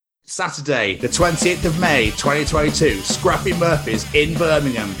Saturday, the 28th of May, 2022, Scrappy Murphy's in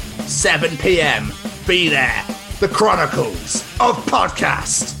Birmingham, 7 p.m. Be there. The Chronicles of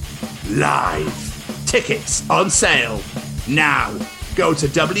Podcast. Live. Tickets on sale now. Go to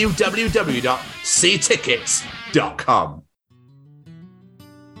www.ctickets.com.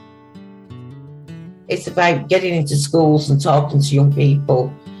 It's about getting into schools and talking to young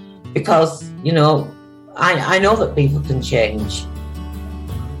people because, you know, I know that people can change.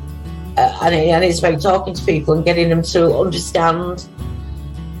 And it's about talking to people and getting them to understand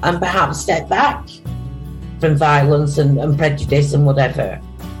and perhaps step back from violence and prejudice and whatever.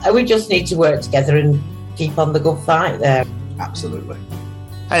 And we just need to work together and keep on the good fight there. Absolutely.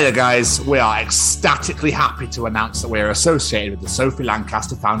 Hey there, guys. We are ecstatically happy to announce that we are associated with the Sophie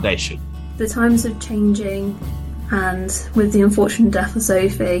Lancaster Foundation. The times are changing, and with the unfortunate death of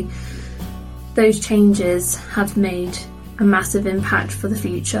Sophie, those changes have made a massive impact for the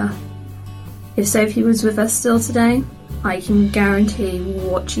future. If Sophie was with us still today, I can guarantee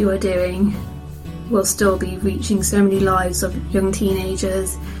what you are doing will still be reaching so many lives of young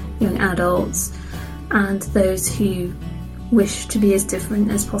teenagers, young adults, and those who wish to be as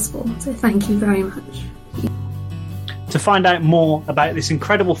different as possible. So thank you very much. To find out more about this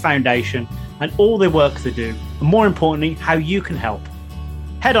incredible foundation and all the work they do, and more importantly, how you can help,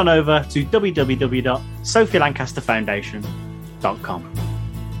 head on over to www.sophielancasterfoundation.com.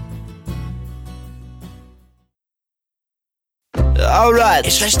 All right,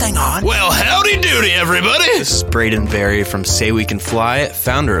 is this thing on? Well, howdy doody, everybody. This is Braden Berry from Say We Can Fly,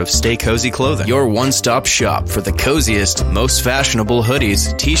 founder of Stay Cozy Clothing, your one-stop shop for the coziest, most fashionable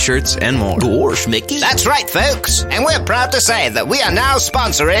hoodies, t-shirts, and more. Gosh, Mickey. That's right, folks. And we're proud to say that we are now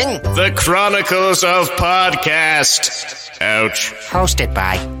sponsoring The Chronicles of Podcast. Ouch. Hosted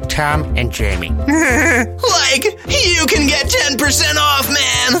by Tom and Jamie. Like, you can get 10% off,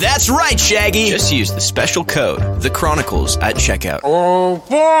 man! That's right, Shaggy! Just use the special code, The Chronicles, at checkout. Oh,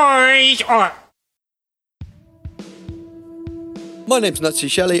 boy! My name's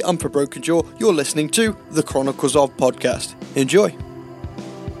Nutzie Shelley, I'm for Broken Jaw. You're listening to The Chronicles of Podcast. Enjoy.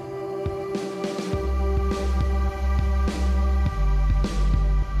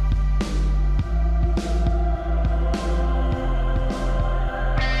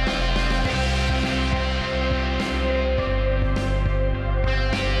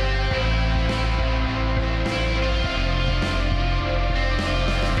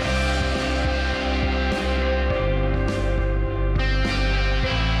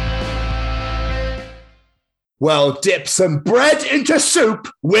 Well, dip some bread into soup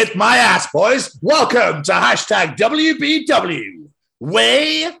with my ass, boys. Welcome to hashtag WBW,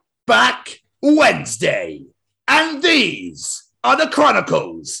 Way Back Wednesday. And these are the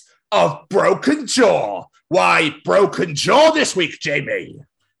Chronicles of Broken Jaw. Why Broken Jaw this week, Jamie?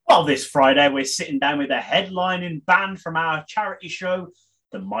 Well, this Friday, we're sitting down with a headlining band from our charity show,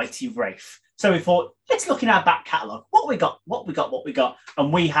 The Mighty Wraith. So we thought, let's look in our back catalogue. What we got.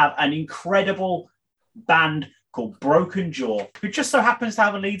 And we have an incredible band called Broken Jaw, who just so happens to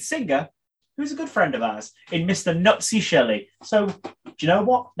have a lead singer who's a good friend of ours in Mr. Nutzie Shelley. So, do you know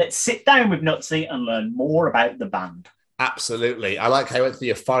what? Let's sit down with Nutzie and learn more about the band. Absolutely. I like how you went through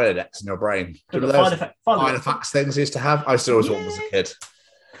your fire decks in your brain. Fire effects things I used to have. I used to always want as a kid.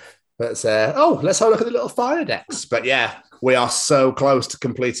 But let's have a look at the little fire decks. But yeah, we are so close to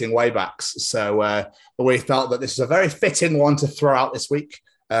completing Waybacks. So we felt that this is a very fitting one to throw out this week.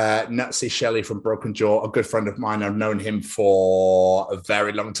 Nutzie Shelley from Broken Jaw, a good friend of mine. I've known him for a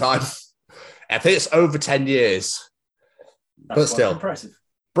very long time. I think it's over 10 years. But still, impressive.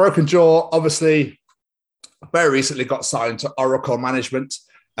 Broken Jaw, obviously, very recently got signed to Oracle Management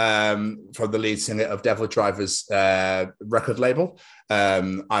from the lead singer of Devil Driver's record label.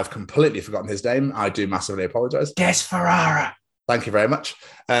 I've completely forgotten his name. I do massively apologize. Des Ferrara. Thank you very much.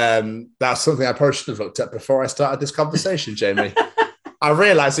 That's something I probably should have looked at before I started this conversation, Jamie. I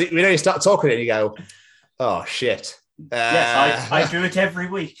realised that you start talking and you go, oh, shit. Yes, I do it every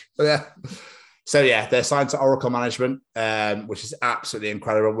week. Yeah. So, yeah, they're signed to Oracle Management, which is absolutely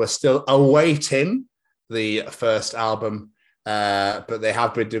incredible. We're still awaiting the first album, but they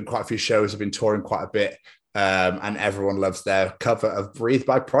have been doing quite a few shows, have been touring quite a bit, and everyone loves their cover of Breathe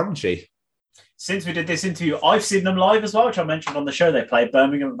by Prodigy. Since we did this interview, I've seen them live as well, which I mentioned on the show. They played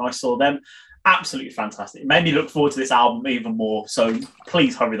Birmingham and I saw them. Absolutely fantastic. It made me look forward to this album even more. So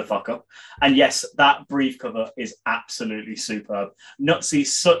please hurry the fuck up. And yes, that Breathe cover is absolutely superb.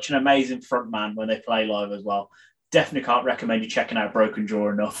 Nutzie's such an amazing front man when they play live as well. definitely can't recommend you checking out Broken Jaw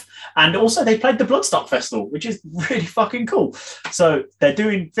enough. And also, they played the Bloodstock Festival, which is really fucking cool. So they're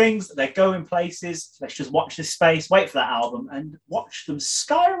doing things, they're going places. Let's just watch this space, wait for that album, and watch them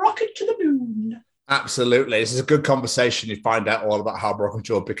skyrocket to the moon. Absolutely. This is a good conversation. You find out all about how Broken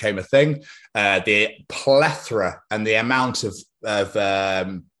Jaw became a thing, the plethora and the amount of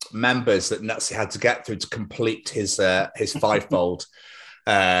members that Nutzie had to get through to complete his fivefold.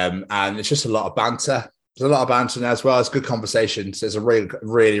 And it's just a lot of banter. There's a lot of banter in there as well. It's good conversations. It's a really,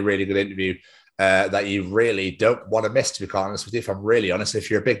 really, really good interview that you really don't want to miss, to be quite honest with you. If I'm really honest, if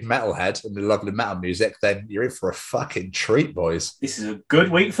you're a big metalhead and you love the metal music, then you're in for a fucking treat, boys. This is a good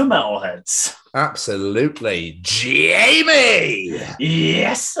week for metalheads. Absolutely. Jamie!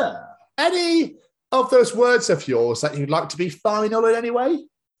 Yes, sir. Any of those words of yours that you'd like to be final in any way?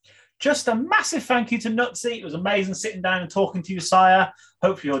 Just a massive thank you to Nutzie. It was amazing sitting down and talking to you, sire.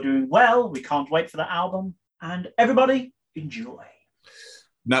 Hopefully you're doing well. We can't wait for that album. And everybody, enjoy.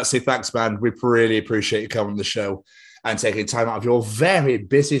 Nutzie, thanks, man. We really appreciate you coming on the show and taking time out of your very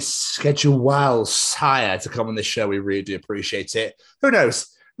busy schedule, sire, to come on the show. We really do appreciate it. Who knows?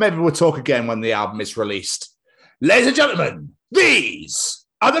 Maybe we'll talk again when the album is released. Ladies and gentlemen, these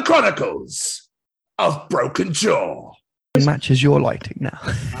are the Chronicles of Broken Jaw. Matches your lighting now.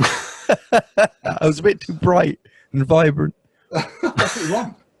 I was a bit too bright and vibrant. That's what you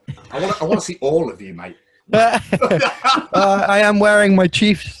want. I want to see all of you, mate. I am wearing my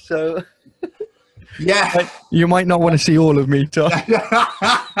Chiefs, so yeah, you might not want to see all of me, Tom.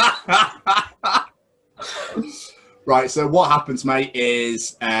 Right, so what happens, mate,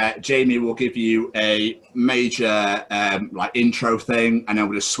 is Jamie will give you a major intro thing, and then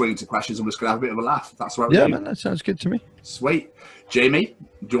we'll just swing to questions and we're just going to have a bit of a laugh. That's right. Yeah, man, that sounds good to me. Sweet. Jamie,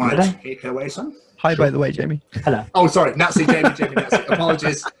 do you want to take it away, son? Hi, by the way, Jamie. Hello. Oh, sorry. Nutzie, Jamie, Nutzie.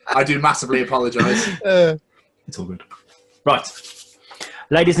 Apologies. I do massively apologise. It's all good. Right.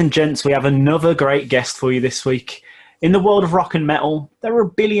 Ladies and gents, we have another great guest for you this week. In the world of rock and metal, there are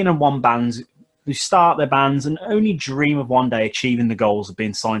 1,000,001 bands who start their bands and only dream of one day achieving the goals of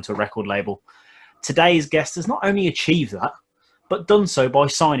being signed to a record label. Today's guest has not only achieved that, but done so by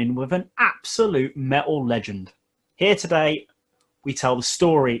signing with an absolute metal legend. Here today, we tell the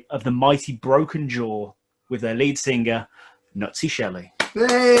story of the mighty Broken Jaw with their lead singer, Nutzie Shelley.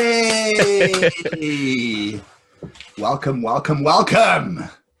 Hey! Welcome.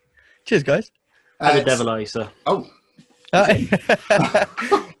 Cheers, guys. How the devil are you, sir? Oh. I'm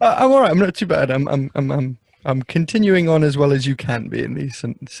all right. I'm not too bad. I'm continuing on as well as you can be in these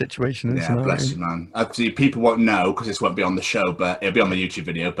situations. Yeah, bless you, man. Obviously, people won't know because this won't be on the show, but it'll be on the YouTube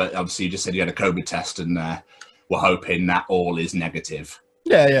video. But obviously, you just said you had a COVID test, and we're hoping that all is negative.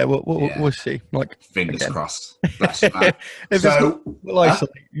 Yeah. We'll see. Like, fingers crossed. Bless you, man. So, we'll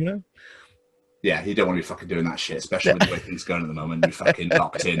isolate, you know. Yeah, you don't want to be fucking doing that shit, especially with the way things are going at the moment. You're fucking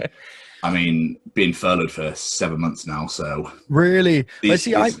locked in. I mean, being furloughed for 7 months now, so really.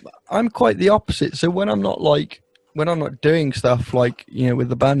 I'm quite the opposite. So when I'm not doing stuff like, you know, with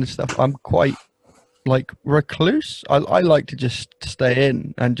the band and stuff, I'm quite like recluse. I like to just stay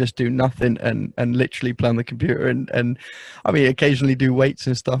in and just do nothing and literally play on the computer and I mean occasionally do weights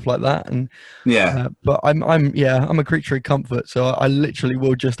and stuff like that. And but I'm a creature of comfort, so I literally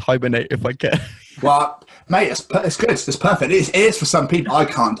will just hibernate if I can. Well, mate, it's good. It's perfect. It is for some people. I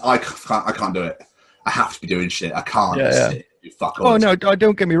can't do it. I have to be doing shit. I can't sit. Fuck oh no,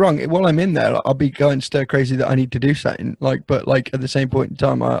 don't get me wrong. While I'm in there, I'll be going stir crazy that I need to do something. But at the same point in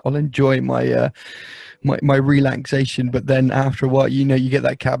time, I'll enjoy my my relaxation. But then after a while, you know, you get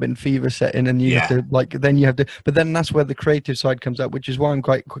that cabin fever setting, and you have to but then that's where the creative side comes out, which is why I'm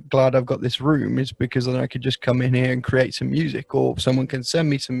quite glad I've got this room, is because then I could just come in here and create some music, or someone can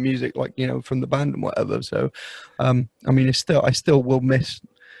send me some music, like, you know, from the band and whatever. So, I mean, I still will miss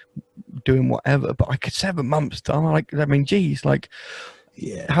doing whatever, but like 7 months time, geez, like,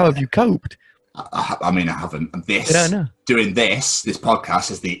 how have you coped? I mean, I haven't. Doing this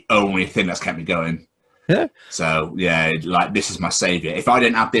podcast is the only thing that's kept me going. Yeah. So like, this is my savior. If I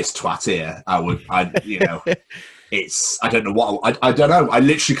didn't have this twat here, I don't know what. I don't know. I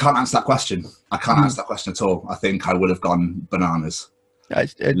literally can't answer that question. I can't answer that question at all. I think I would have gone bananas.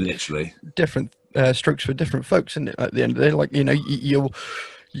 Literally different strokes for different folks, isn't it? At the end of the day, like, you know,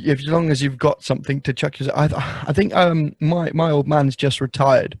 as long as you've got something to chuck yourself. I think my old man's just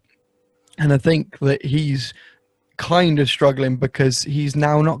retired, and I think that he's kind of struggling because he's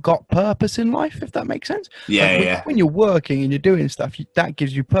now not got purpose in life, if that makes sense. When you're working and you're doing stuff, that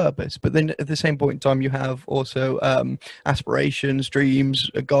gives you purpose, but then at the same point in time, you have also aspirations, dreams,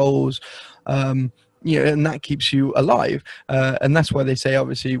 goals, and that keeps you alive. And that's why they say,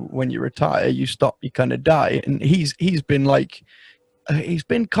 obviously, when you retire, you stop, you kind of die. And he's been like, he's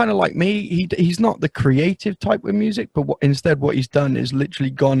been kind of like me. He's not the creative type with music, but instead what he's done is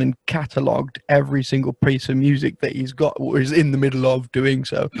literally gone and catalogued every single piece of music that he's got or is in the middle of doing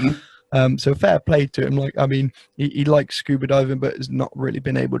so. So fair play to him. Like, I mean, he likes scuba diving, but has not really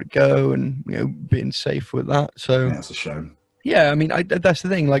been able to go and, being safe with that. So yeah, that's a shame. Yeah, I mean, that's the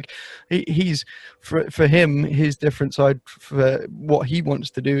thing. Like, he's for him, his different side for what he wants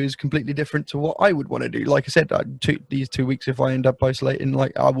to do is completely different to what I would want to do. Like I said, these 2 weeks, if I end up isolating,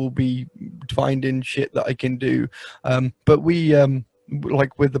 like I will be finding shit that I can do. But we,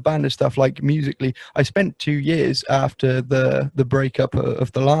 like with the band and stuff, like musically, I spent 2 years after the breakup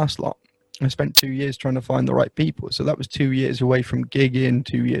of the last lot. I spent 2 years trying to find the right people. So that was 2 years away from gigging,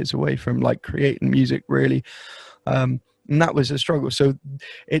 2 years away from like creating music, really. And that was a struggle. So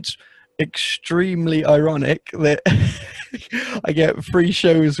it's extremely ironic that I get 3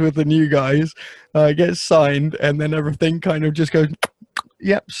 shows with the new guys, I get signed, and then everything kind of just goes,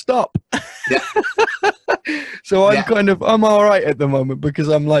 yep, stop. Yeah. So I'm all right at the moment because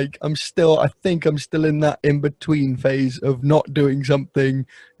I think I'm still in that in-between phase of not doing something,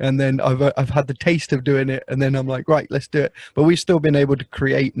 and then I've had the taste of doing it, and then I'm like, right, let's do it. But we've still been able to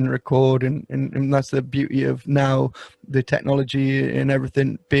create and record, and that's the beauty of now the technology and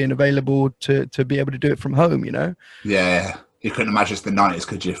everything being available to be able to do it from home, Yeah. You couldn't imagine it's the 90s,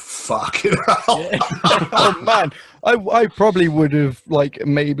 could you? Fucking hell. Yeah. Oh man, I probably would have like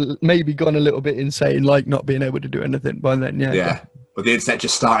maybe gone a little bit insane, like not being able to do anything by then. Yeah. With the internet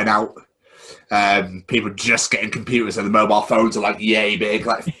just starting out, people just getting computers and the mobile phones are like yay big,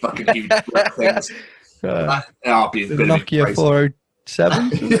 like fucking huge things. The Nokia 407.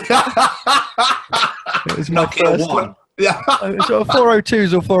 It was my Nokia first one. Yeah. So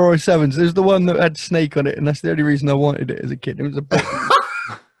 402s or 407s. There's the one that had Snake on it, and that's the only reason I wanted it as a kid. It was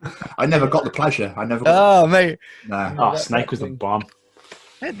I never got the pleasure. Mate. No. Snake was the bomb.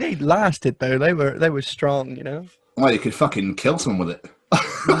 They lasted though. They were strong, Well, you could fucking kill someone with it.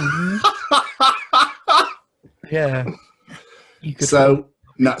 Yeah. So,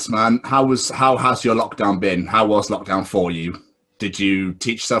 nuts, man. How has your lockdown been? How was lockdown for you? Did you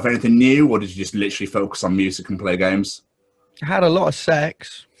teach yourself anything new, or did you just literally focus on music and play games? I had a lot of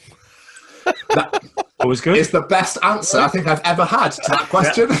sex. That was good. It's the best answer I think I've ever had to that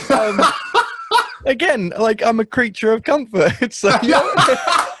question. Again, like I'm a creature of comfort. So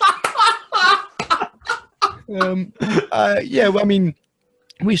well, I mean,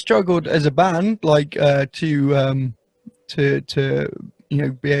 we struggled as a band, like to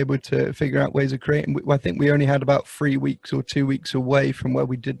be able to figure out ways of creating. I think we only had about 3 weeks or 2 weeks away from where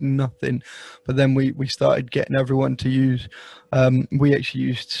we did nothing, but then we started getting everyone to use. We actually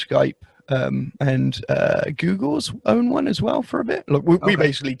used Skype and Google's own one as well for a bit. Look, we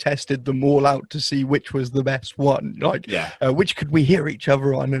basically tested them all out to see which was the best one. Like, which could we hear each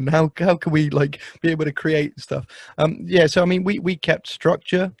other on, and how can we like be able to create stuff. So I mean, we kept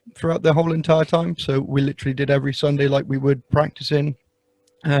structure throughout the whole entire time. So we literally did every Sunday like we would practicing.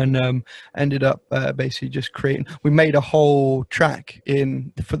 And ended up basically just creating. We made a whole track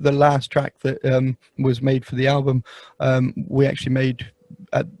for the last track that was made for the album. We actually made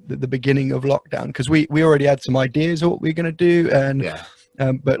at the beginning of lockdown because we already had some ideas of what we were going to do, and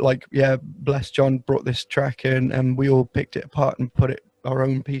but bless John brought this track in, and we all picked it apart and put our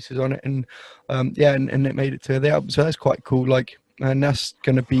own pieces on it, and and it made it to the album. So that's quite cool. Like, and that's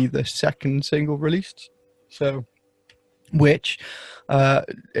going to be the second single released. So. Which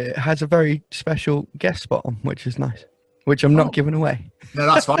it has a very special guest spot on, which is nice, which I'm not giving away. No,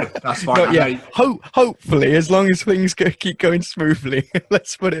 that's fine. That's fine. Hopefully, as long as things keep going smoothly,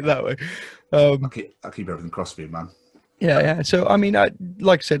 let's put it that way. I'll keep everything crossed for you, man. Yeah. So, I mean,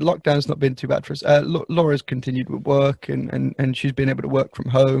 like I said, lockdown's not been too bad for us. Laura's continued with work, and she's been able to work from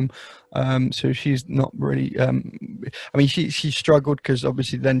home. So she's not really. I mean, she struggled because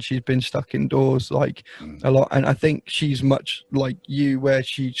obviously then she's been stuck indoors like a lot, and I think she's much like you, where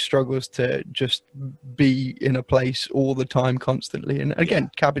she struggles to just be in a place all the time, constantly. And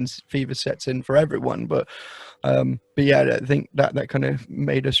again, cabin fever sets in for everyone, but yeah, I think that kind of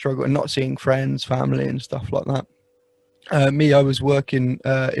made her struggle, and not seeing friends, family, and stuff like that. I was working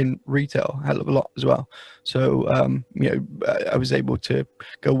in retail a hell of a lot as well. So, I was able to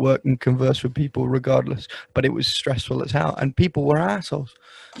go work and converse with people regardless, but it was stressful as hell. And people were assholes,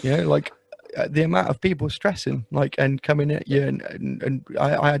 like the amount of people stressing, like, and coming at you. And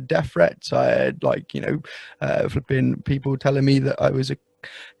I had death threats. I had flipping people telling me that I was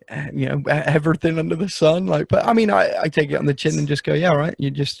everything under the sun. Like, but I mean, I take it on the chin and just go, yeah, right. You're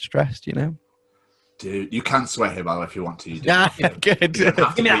just stressed, Dude, you can swear here, by the way, if you want to. You Yeah, good. Give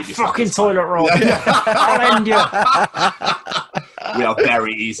me that fucking toilet roll. Yeah. I'll end you. We are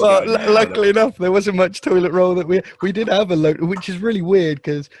very easy. Well, luckily enough, there wasn't much toilet roll that we did have a load, which is really weird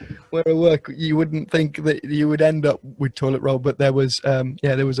because where I work, you wouldn't think that you would end up with toilet roll, but there was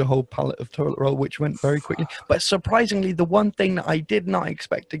there was a whole pallet of toilet roll which went very quickly. But surprisingly, the one thing that I did not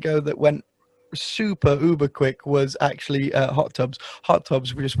expect to go that went super uber quick was actually hot tubs. Hot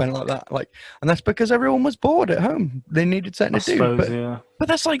tubs just went like that, and that's because everyone was bored at home. They needed something to do. But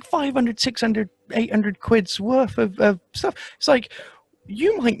that's like 500, 600, 800 quid's worth of stuff. It's like,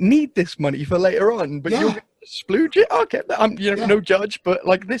 you might need this money for later on, but you're going to splooge it. Okay, I'm no judge, but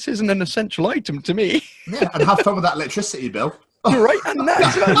like, this isn't an essential item to me. Yeah, and have fun with that electricity bill. Right, and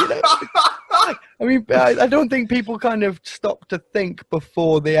that's I mean, I don't think people kind of stop to think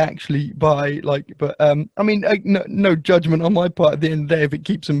before they actually buy. But I mean, no judgment on my part. At the end of the day, if it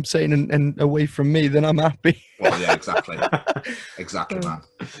keeps them sane and away from me, then I'm happy. Well, yeah, exactly, man.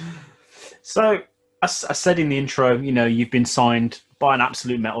 So, I said in the intro, you've been signed by an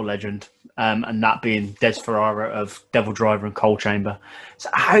absolute metal legend, and that being Des Ferrara of Devil Driver and Coal Chamber. So,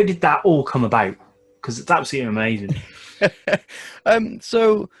 how did that all come about? Because it's absolutely amazing.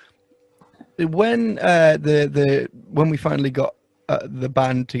 So when when we finally got the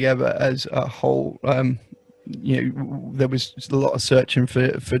band together as a whole, there was a lot of searching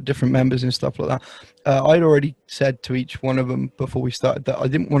for different members and stuff like that. I'd already said to each one of them before we started that I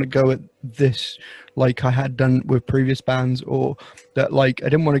didn't want to go at this like I had done with previous bands, or that I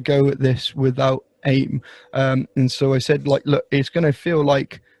didn't want to go at this without aim. And so I said, look, it's going to feel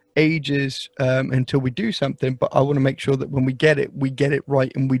like ages until we do something, but I want to make sure that when we get it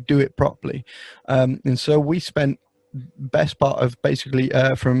right and we do it properly. And so we spent best part of basically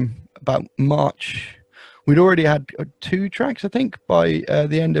from about March. We'd already had 2 tracks, I think, by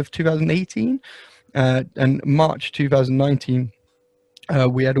the end of 2018, and March 2019.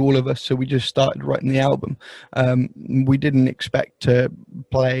 We had all of us, so we just started writing the album. We didn't expect to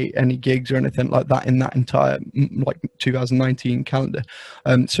play any gigs or anything like that in that entire 2019 calendar.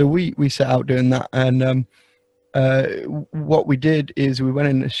 So we set out doing that, and what we did is we went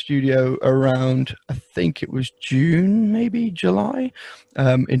in the studio around, I think it was June, maybe July,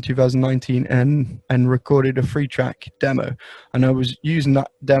 in 2019, and recorded a 3-track demo. And I was using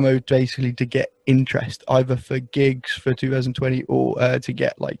that demo basically to get interest, either for gigs for 2020 or to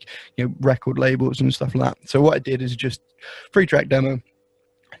get record labels and stuff like that. So what I did is just 3-track demo,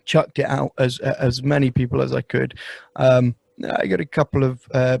 chucked it out as many people as I could. I got a couple of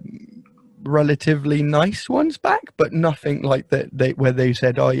relatively nice ones back, but nothing like that where they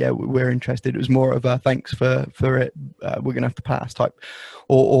said, oh yeah, we're interested. It was more of a thanks for it, we're gonna have to pass type,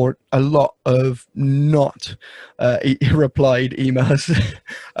 or a lot of not replied emails.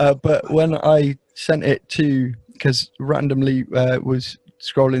 But when I sent it to, because randomly was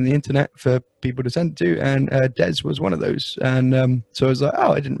scrolling the internet for people to send it to, and Des was one of those, and so I was like,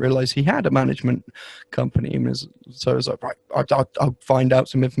 oh, I didn't realize he had a management company. So I was like, right, I'll find out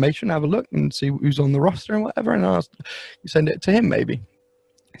some information, have a look and see who's on the roster and whatever, and I'll send it to him. Maybe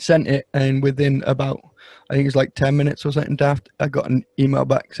sent it, and within about, I think it was like 10 minutes or something daft, I got an email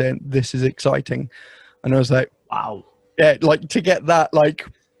back saying this is exciting. And I was like, wow, yeah, to get that,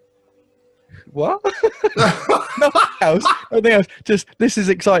 what? Nothing else. Just this is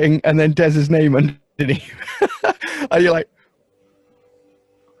exciting, and then Dez's name underneath. Are you like,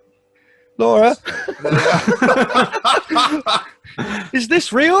 Laura? Is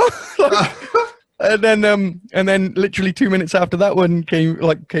this real? And then literally 2 minutes after that one came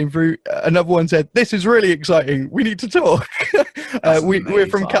through, another one said, this is really exciting, we need to talk. We're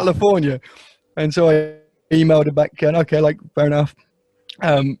from California. And so I emailed him back and okay, fair enough.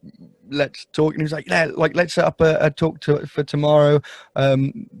 Let's talk. And he was like, yeah, let's set up a talk for tomorrow,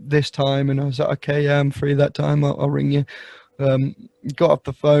 this time. And I was like, okay, yeah, I'm free that time. I'll ring you. Got off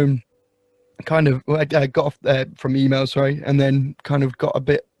the phone, I got off from email, sorry, and then kind of got a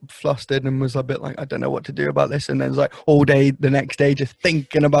bit flustered and was a bit like, I don't know what to do about this. And then it was all day the next day just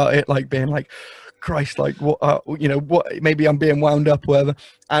thinking about it, being like, Christ, what, what, maybe I'm being wound up, whatever.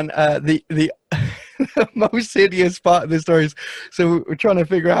 And the most hideous part of the story is, so we're trying to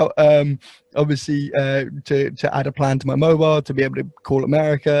figure out, obviously, to add a plan to my mobile to be able to call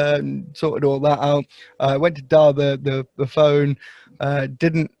America, and sorted all that out. I went to dial the phone,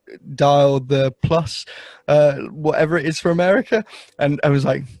 didn't dial the plus, whatever it is for America, and I was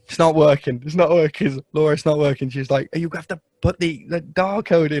like, it's not working, Laura, it's not working. She's like, you have to put the dial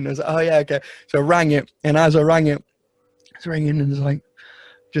code in. I was like, oh yeah, okay. So I rang it, and as I rang it, it's ringing, and it's like,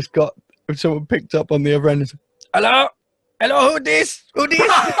 just got someone picked up on the other end and said, hello, who this?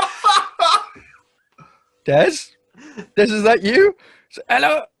 Des, is that you? So,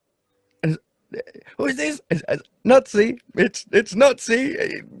 hello. Who is this? Nutzie. It's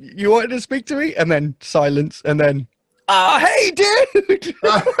Nutzie. You wanted to speak to me? And then silence. And then, hey, dude.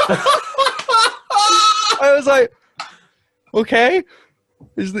 I was like, okay.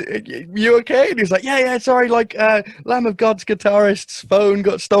 You okay? And he's like, yeah, sorry, like Lamb of God's guitarist's phone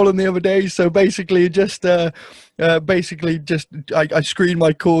got stolen the other day, so basically I screen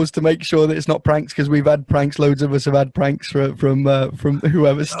my calls to make sure that it's not pranks, because we've had pranks, loads of us have had pranks from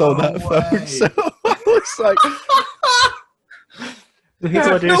whoever stole that phone. So I was like, his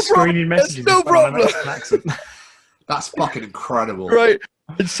idea of screening messages. No problem. That's fucking incredible. Right.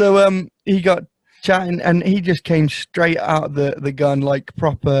 And so he got chatting, and he just came straight out of the gun, like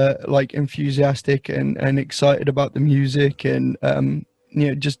proper, like enthusiastic and excited about the music, and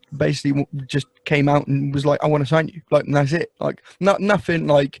just basically just came out and was like, I want to sign you, like, and that's it. Like, nothing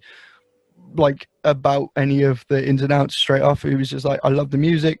like about any of the ins and outs straight off. He was just like, I love the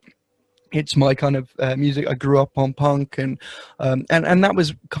music. It's my kind of music. I grew up on punk, and that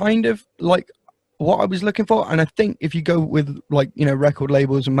was kind of like what I was looking for. And I think if you go with, like, record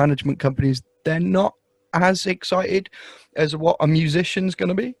labels and management companies, they're not as excited as what a musician's going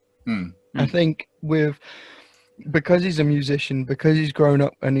to be. I think because he's a musician, because he's grown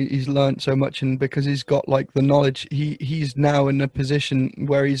up and he's learned so much, and because he's got like the knowledge, he's now in a position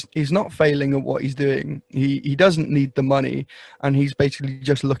where he's not failing at what he's doing. He doesn't need the money, and he's basically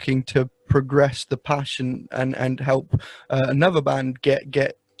just looking to progress the passion and help another band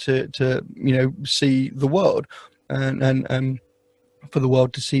get to see the world, and for the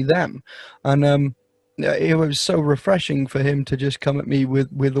world to see them. And it was so refreshing for him to just come at me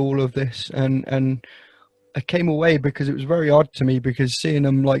with all of this, and I came away, because it was very odd to me, because seeing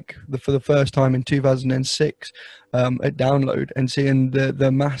him like for the first time in 2006 at Download, and seeing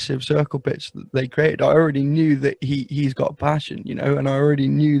the massive circle pits that they created, I already knew that he's got passion, and I already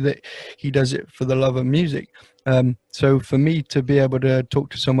knew that he does it for the love of music. So for me to be able to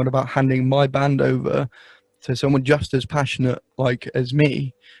talk to someone about handing my band over to someone just as passionate like as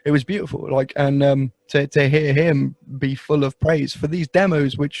me, it was beautiful. Like, and to hear him be full of praise for these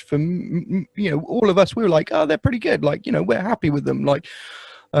demos, which for all of us, we were like, oh, they're pretty good, like, we're happy with them, like,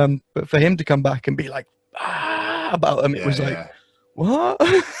 but for him to come back and be like about them, it was like, what?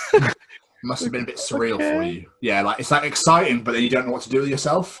 Must have been a bit surreal for you. Yeah, like, it's like exciting, but then you don't know what to do with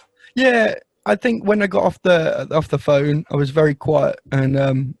yourself. Yeah, I think when I got off the phone, I was very quiet,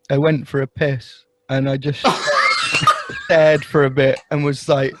 and I went for a piss, and I just stared for a bit and was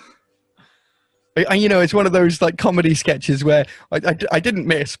like, it's one of those like comedy sketches where I didn't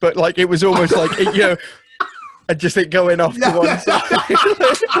miss, but like it was almost like I just think going off to one side.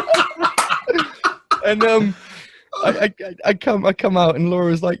 And I come out, and Laura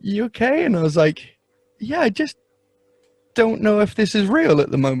was like, "You okay?" And I was like, "Yeah, I just don't know if this is real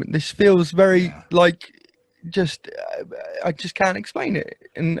at the moment. This feels very like I just can't explain it."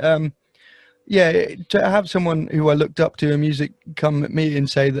 And to have someone who I looked up to in music come at me and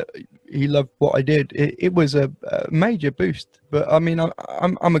say that he loved what I did, it was a major boost. But I mean,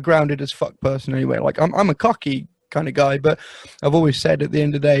 I'm a grounded as fuck person anyway. Like, I'm a cocky kind of guy, but I've always said at the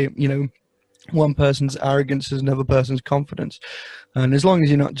end of the day, one person's arrogance is another person's confidence, and as long as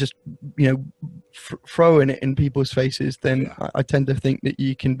you're not just throwing it in people's faces, then I tend to think that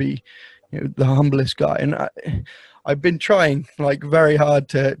you can be the humblest guy. And I've been trying like very hard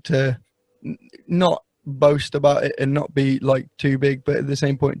to not boast about it and not be like too big, but at the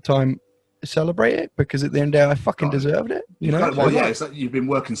same point in time celebrate it, because at the end of the day I fucking deserved it. It's like you've been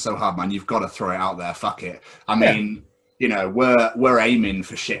working so hard, man. You've got to throw it out there. Fuck it. I mean, we're aiming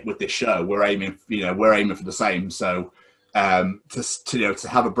for shit with this show. We're aiming for the same. So to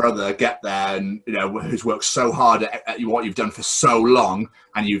have a brother get there and who's worked so hard at what you've done for so long,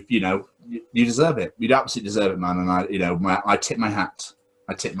 and you deserve it. You'd absolutely deserve it, man. And I tip my hat.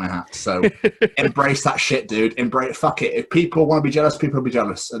 So embrace that shit, dude. Embrace. Fuck it. If people want to be jealous, people will be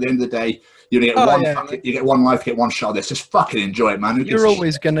jealous. At the end of the day, you get you get one life, you get one shot of this. Just fucking enjoy it, man. You're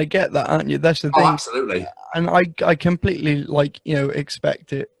always going to get that, aren't you? That's the thing. Absolutely. And I completely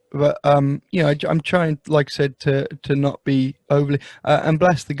expect it. But I'm trying, like I said, to not be overly and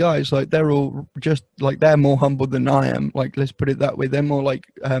bless the guys, like they're all just like, they're more humble than I am, like, let's put it that way. They're more like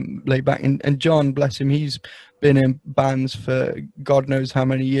laid back, and John, bless him, he's been in bands for God knows how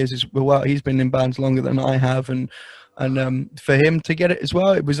many years. Well, he's been in bands longer than I have, and for him to get it as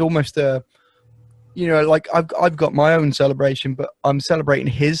well, it was almost you know, like I've got my own celebration, but I'm celebrating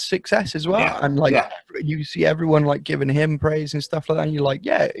his success as well. Yeah. And like Yeah. you see everyone like giving him praise and stuff like that, and you're like,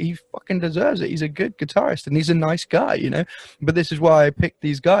 yeah, he fucking deserves it. He's a good guitarist and he's a nice guy, you know. But this is why I picked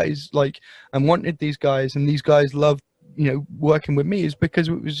these guys, like, and wanted these guys, and these guys loved, you know, working with me, is because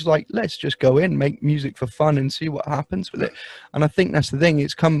it was like, let's just go in, make music for fun and see what happens with it. And I think that's the thing.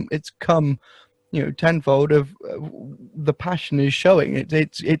 It's come you know, tenfold of the passion is showing.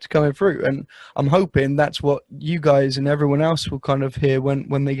 It's coming through, and I'm hoping that's what you guys and everyone else will kind of hear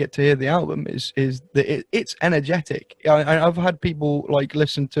when they get to hear the album, is that it's energetic. I've had people like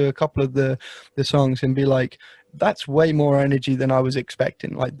listen to a couple of the songs and be like, that's way more energy than I was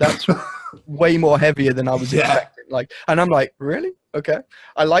expecting. Like, that's way more heavier than I was expecting. Like, and I'm like, really? Okay,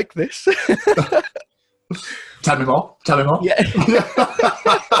 I like this. Tell me more. Yeah.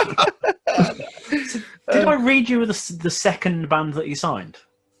 Did I read you the second band that you signed?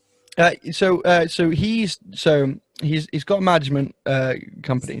 So he's got a management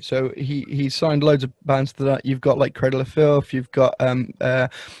company. So he signed loads of bands to that. You've got like Cradle of Filth, you've got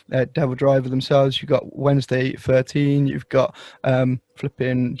Devil Driver themselves, you've got Wednesday 13, you've got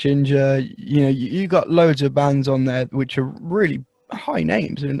flipping Ginger. You know, you got loads of bands on there which are really high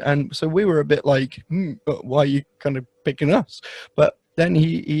names, and so we were a bit like, but why are you kind of picking us? But then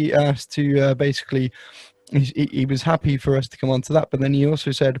he asked to basically, he was happy for us to come onto that, but then he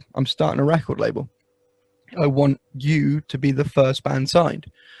also said, I'm starting a record label. I want you to be the first band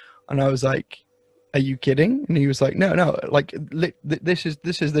signed. And I was like, are you kidding? And he was like, no, like this is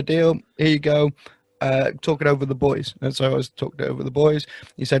the deal. Here you go. Talk it over the boys. And so I was talking over the boys.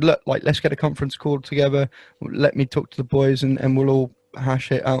 He said, look, like, let's get a conference call together. Let me talk to the boys and we'll all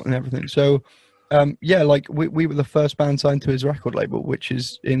hash it out and everything. So yeah, like we were the first band signed to his record label, which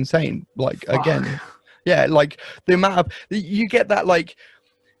is insane. Like, again, yeah, like the amount of, you get that, like,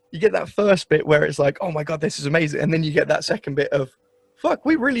 you get that first bit where it's like, oh my God, this is amazing. And then you get that second bit of, fuck,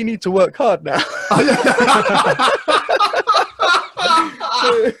 we really need to work hard now.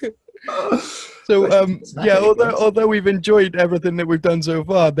 So yeah, although we've enjoyed everything that we've done so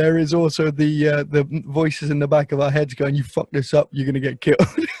far, there is also the voices in the back of our heads going, you fuck this up, you're gonna get killed.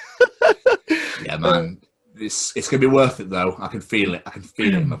 Yeah, man. It's gonna be worth it though. I can feel it. I can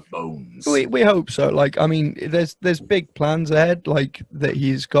feel it in my bones. We hope so. Like, I mean, there's big plans ahead, like, that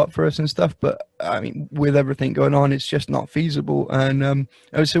he's got for us and stuff. But I mean, with everything going on, it's just not feasible. And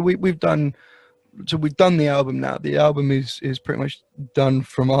so we've done the album now. The album is pretty much done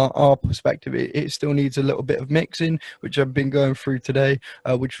from our perspective. It still needs a little bit of mixing, which I've been going through today,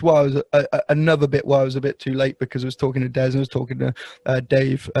 which is why I was another bit why I was a bit too late, because I was talking to Des and I was talking to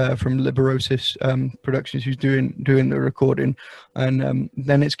Dave from Liberosis Productions, who's doing the recording, and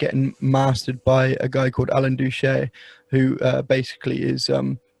then it's getting mastered by a guy called Alan Duché, who basically is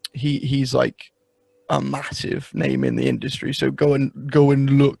he's like a massive name in the industry, so go and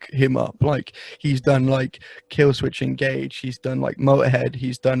look him up. Like, he's done like Killswitch Engage, he's done like Motorhead,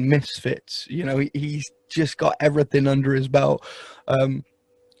 he's done Misfits, you know, he's just got everything under his belt.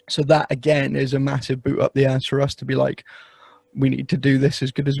 So that again is a massive boot up the ass for us to be like, we need to do this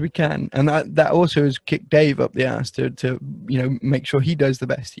as good as we can. And that also has kicked Dave up the ass to you know, make sure he does the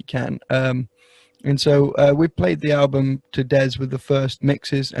best he can. And so we played the album to Des with the first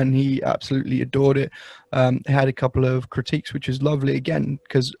mixes, and he absolutely adored it. Had a couple of critiques, which is lovely, again,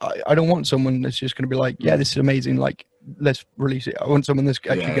 because I don't want someone that's just going to be like, yeah, this is amazing, like, let's release it. I want someone that's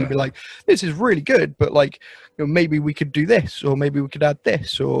actually going to be like, this is really good, but like, you know, maybe we could do this, or maybe we could add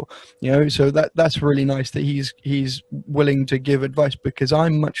this, or, you know, so that's really nice that he's willing to give advice, because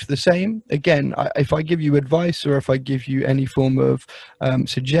I'm much the same. Again, if I give you advice, or if I give you any form of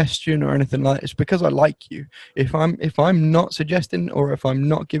suggestion or anything like that, it's because I like you. If I'm not suggesting, or if I'm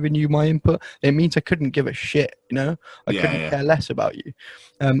not giving you my input, it means I couldn't give a shit, you know. I couldn't care less about you.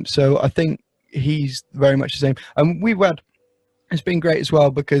 So I think he's very much the same, and it's been great as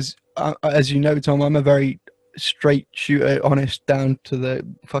well, because as you know, Tom, I'm a very straight shooter, honest, down to the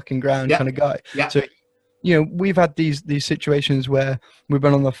fucking ground kind of guy. So, you know, we've had these situations where we've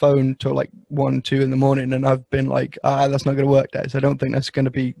been on the phone till like 1, 2 in the morning, and I've been like, that's not going to work, Des. I don't think that's going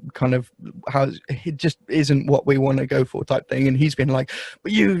to be kind of how it just isn't what we want to go for, type thing. And he's been like,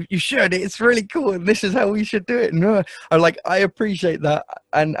 but you should, it's really cool, and this is how we should do it. And I'm like, I appreciate that,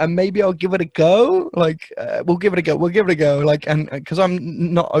 and maybe I'll give it a go. Like, we'll give it a go. Like, and because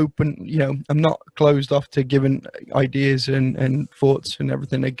I'm not open, you know, I'm not closed off to giving ideas and thoughts and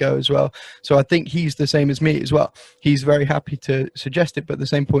everything a go as well. So I think he's the same as me as well. He's very happy to suggest it, but at the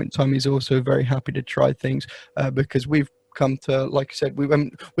same point in time, he's also very happy to try things, because we've come to, like I said, we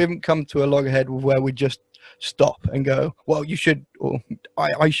haven't come to a loggerhead where we just stop and go, well, you should, or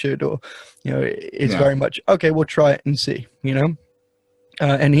I should, or, you know, it's Yeah. very much, okay, we'll try it and see, you know.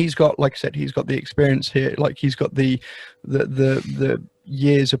 And he's got, like I said, he's got the experience here. Like he's got the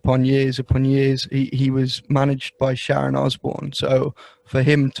years upon years upon years. He was managed by Sharon Osbourne, so for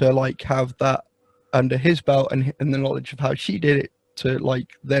him to like have that under his belt and the knowledge of how she did it, to like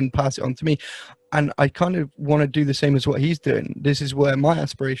then pass it on to me, and I kind of want to do the same as what he's doing. This is where my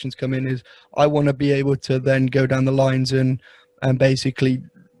aspirations come in. Is I want to be able to then go down the lines and basically,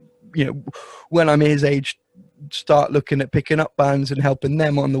 you know, when I'm his age, start looking at picking up bands and helping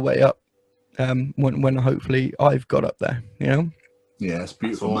them on the way up, when hopefully I've got up there, you know. Yeah, it's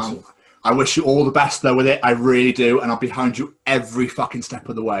beautiful, That's awesome. man. I wish you all the best though with it. I really do, and I'll be behind you every fucking step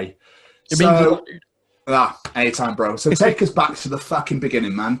of the way. Anytime, bro. So take us back to the fucking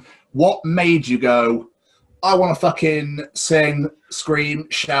beginning, man. What made you go, I want to fucking sing, scream,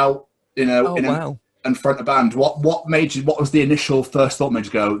 shout, you know, in front of band? What made you? What was the initial first thought made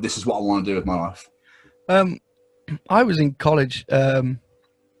you go, this is what I want to do with my life? I was in college.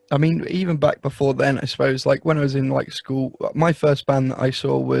 I mean, even back before then, I suppose, like when I was in like school, my first band that I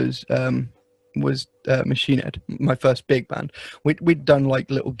saw was Machine Head, my first big band. We'd done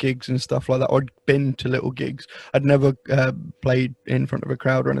like little gigs and stuff like that, or I'd been to little gigs. I'd never played in front of a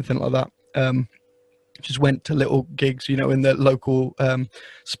crowd or anything like that. Just went to little gigs, you know, in the local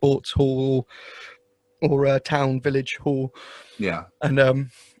sports hall or town village hall. Yeah. And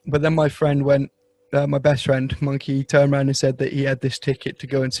but then my friend went. My best friend, Monkey, turned around and said that he had this ticket to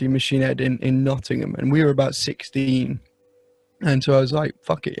go and see Machine Head in Nottingham, and we were about 16. And so I was like,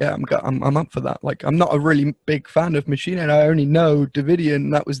 "Fuck it, yeah, I'm up for that." Like, I'm not a really big fan of Machine Head. I only know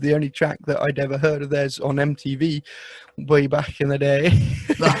Davidian. That was the only track that I'd ever heard of theirs on MTV way back in the day.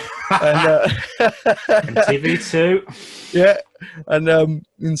 MTV too. Yeah,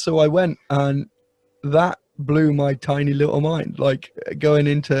 and so I went, and that blew my tiny little mind. Like going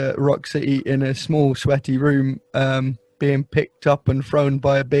into Rock City in a small sweaty room, being picked up and thrown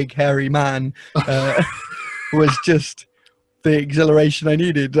by a big hairy man was just the exhilaration I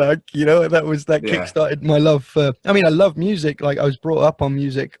needed. Like, you know, that kickstarted my love for, I mean, I love music. Like I was brought up on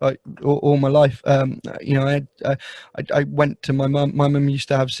music like all my life. You know, I went to my mum used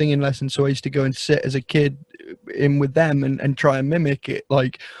to have singing lessons, so I used to go and sit as a kid in with them and try and mimic it,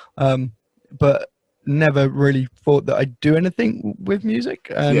 like but never really thought that I'd do anything with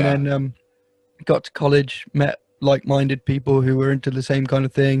music. And then got to college, met like-minded people who were into the same kind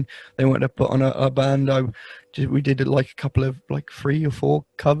of thing. They wanted to put on a band. We did like a couple of like 3 or 4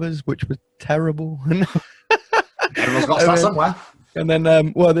 covers, which was terrible. Everyone's got to start somewhere. And then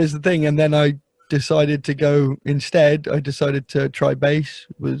well, there's the thing, and then I decided to go instead. I decided to try bass.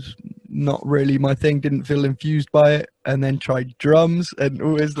 Was not really my thing, didn't feel infused by it. And then tried drums, and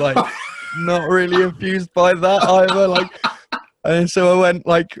was like not really infused by that either. Like, and so I went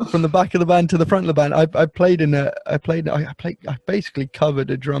like from the back of the band to the front of the band. I basically covered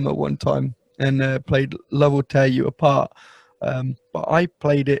a drummer one time and played Love Will Tear You Apart. But I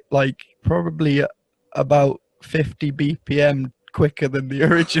played it like probably about 50 BPM quicker than the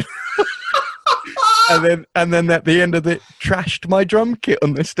original. and then at the end of it, trashed my drum kit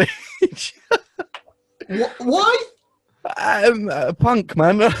on the stage. Why? Punk,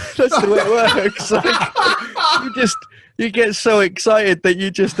 man. That's the way it works. Like, you get so excited that you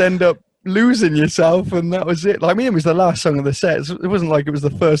just end up losing yourself, and that was it. Like, I mean, it was the last song of the set. It wasn't like it was the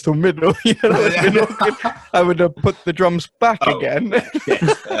first or middle. You know, I would have put the drums back again.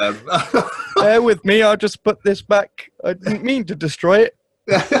 Yes, Bear with me. I'll just put this back. I didn't mean to destroy it.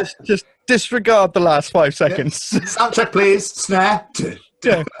 Just disregard the last 5 seconds. Sound check, please. Snare.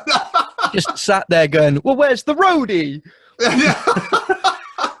 Yeah. Just sat there going, well, where's the roadie?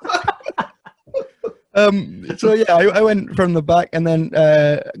 So yeah, I went from the back, and then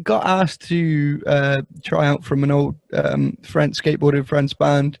got asked to try out from an old skateboarding friend's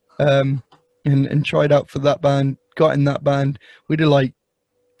band, and tried out for that band. Got in that band. We did like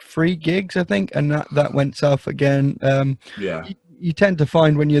 3 gigs, I think, and that went south again. Yeah. You tend to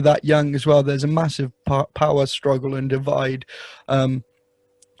find when you're that young as well, there's a massive power struggle and divide.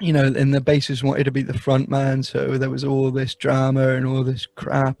 You know, and the bassist wanted to be the front man, so there was all this drama and all this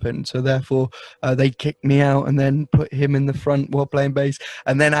crap, and so therefore they kicked me out and then put him in the front while playing bass,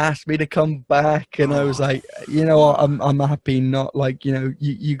 and then asked me to come back, and I was like, you know what, I'm happy, not like, you know,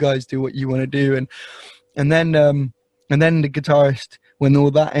 you guys do what you want to do, and then the guitarist, when all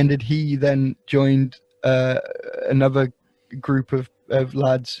that ended, he then joined another group of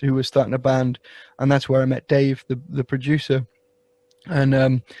lads who were starting a band, and that's where I met Dave, the producer.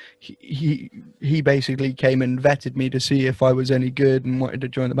 And he basically came and vetted me to see if I was any good and wanted to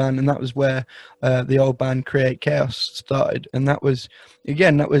join the band, and that was where the old band Create Chaos started. And that was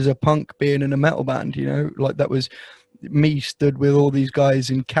a punk being in a metal band, you know, like that was me stood with all these guys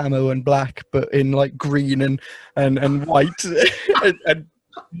in camo and black, but in like green and white and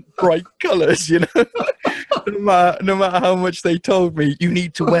bright colors, you know. No matter how much they told me you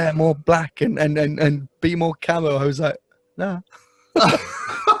need to wear more black and be more camo, I was like, nah.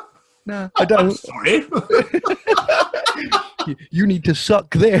 No, I don't. Sorry. You need to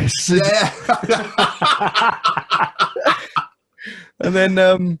suck this. Yeah. and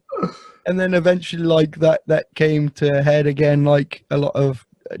then eventually, like that came to a head again, like a lot of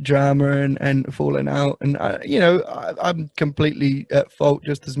drama and falling out, and I'm completely at fault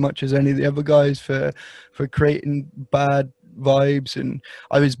just as much as any of the other guys for creating bad vibes, and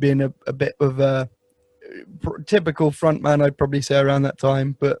I was being a bit of a typical frontman, I'd probably say, around that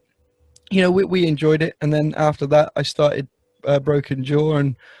time. But you know, we enjoyed it, and then after that I started Broken Jaw,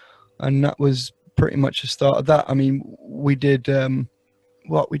 and that was pretty much the start of that. I mean, we did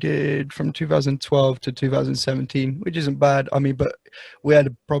what we did from 2012 to 2017, which isn't bad. I mean, but we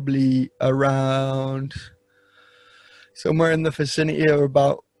had probably around somewhere in the vicinity of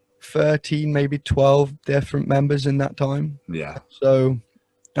about 13, maybe 12 different members in that time. Yeah. So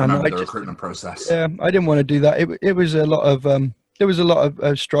I remember the recruitment process. Yeah, I didn't want to do that. It was a lot of there was a lot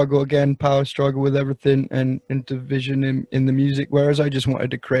of struggle, again, power struggle with everything, and division in the music. Whereas I just wanted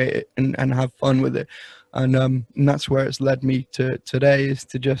to create it and have fun with it, and that's where it's led me to today, is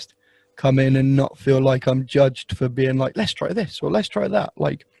to just come in and not feel like I'm judged for being like, let's try this or let's try that,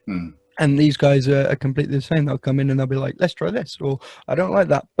 like. And these guys are completely the same. They'll come in and they'll be like, let's try this, or I don't like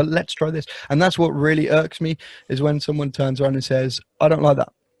that, but let's try this. And that's what really irks me, is when someone turns around and says, I don't like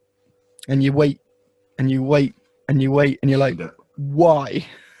that. And you wait and you wait and you wait and you're like, why?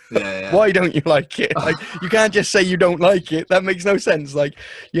 Yeah. Why don't you like it? Like, you can't just say you don't like it. That makes no sense. Like,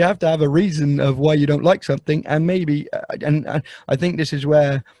 you have to have a reason of why you don't like something. And maybe, and I think this is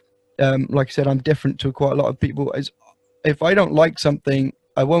where, like I said, I'm different to quite a lot of people. Is if I don't like something,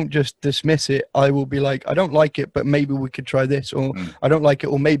 I won't just dismiss it. I will be like, I don't like it, but maybe we could try this, or I don't like it,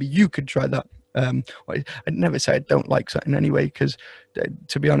 or maybe you could try that. I'd never say I don't like something anyway, because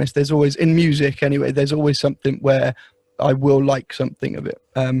to be honest, there's always, in music anyway, there's always something where I will like something of it.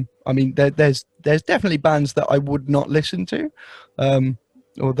 I mean, there's definitely bands that I would not listen to,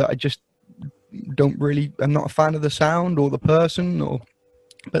 or that I just don't really, I'm not a fan of the sound or the person,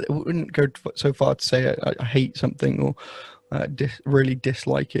 but it wouldn't go so far to say I hate something or really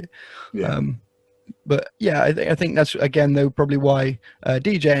dislike it. Yeah. But yeah, I think that's, again, though, probably why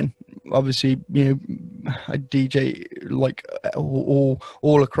DJing, obviously, you know, I DJ like all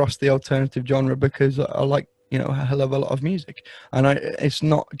across the alternative genre, because I like, you know, a hell of a lot of music, and it's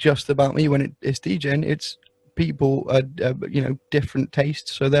not just about me when it's DJing. It's people are you know, different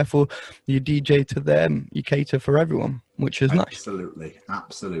tastes, so therefore you DJ to them, you cater for everyone, which is nice.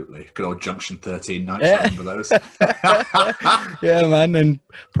 Absolutely. Good old Junction 13 nights. I remember those. Yeah, man, and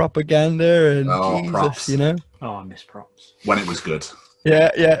Propaganda and Jesus, props. you know. Oh, I miss Props. When it was good. Yeah,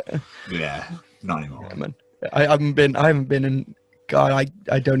 Not anymore. Yeah, man. I haven't been in, God,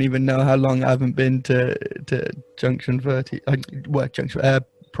 I don't even know how long I haven't been to Junction 30.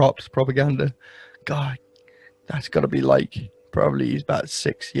 Props, Propaganda. God, that's got to be like probably about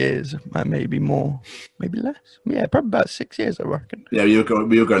 6 years, maybe more, maybe less. Yeah, probably about 6 years, I reckon. Yeah, we were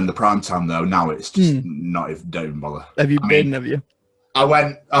going the prime time though. Now it's just not even, don't even bother. Have you? I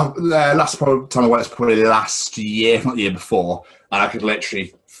went, last time I went was probably last year, if not the year before, and I could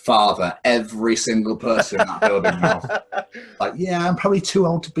literally father every single person in that building now. Like, yeah, I'm probably too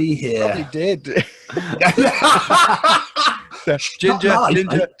old to be here. Probably did. Ginger.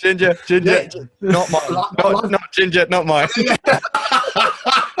 Not mine. Not Ginger, not mine.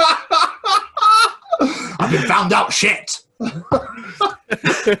 I've been found out, shit.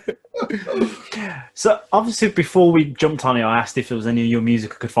 So obviously, before we jumped on it, I asked if there was any of your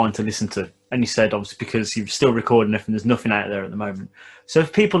music I could find to listen to, and you said obviously because you're still recording it and there's nothing out there at the moment. So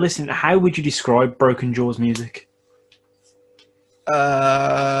if people listening, how would you describe Broken Jaw's music?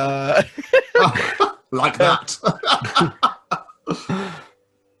 Like that.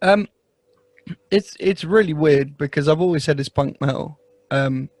 It's really weird, because I've always said it's punk metal,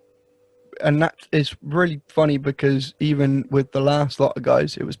 and that is really funny, because even with the last lot of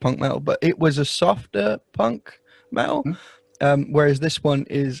guys, it was punk metal, but it was a softer punk metal, whereas this one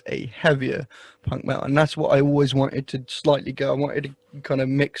is a heavier punk metal, and that's what I always wanted to slightly go. I wanted to kind of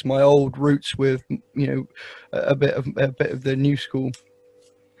mix my old roots with, you know, a bit of the new school,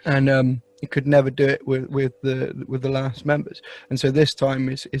 and He could never do it with the last members, and so this time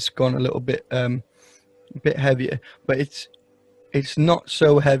it's gone a little bit heavier, but it's not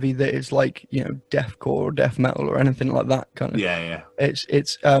so heavy that it's like, you know, deathcore or death metal or anything like that kind of. Yeah.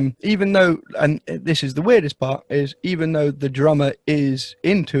 It's even though, and this is the weirdest part, is even though the drummer is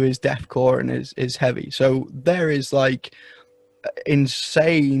into his deathcore and is heavy, so there is like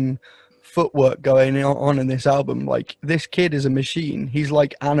insane footwork going on in this album. Like, this kid is a machine. He's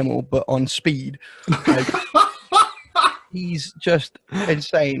like Animal but on speed. Like, he's just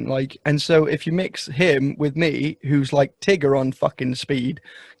insane. Like, and so if you mix him with me, who's like Tigger on fucking speed,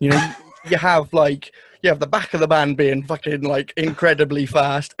 you know, you have the back of the band being fucking like incredibly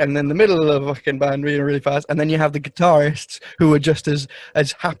fast, and then the middle of the fucking band being really fast, and then you have the guitarists who are just as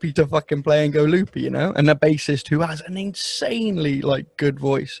happy to fucking play and go loopy, you know, and the bassist who has an insanely like good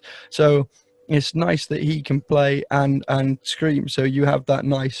voice. So it's nice that he can play and scream. So you have that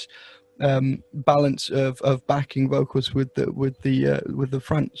nice balance of backing vocals with the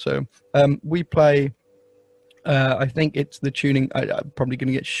front. So we play. I think it's the tuning. I'm probably going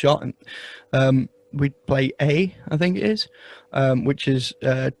to get shot. We play A, I think it is, which is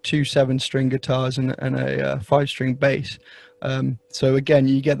 2 7-string guitars and a 5-string bass. So again,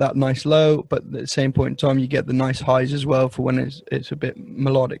 you get that nice low, but at the same point in time, you get the nice highs as well for when it's a bit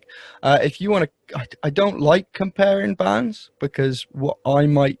melodic. If you want to, I don't like comparing bands, because what I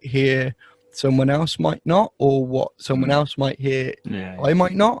might hear, someone else might not, or what someone else might hear, I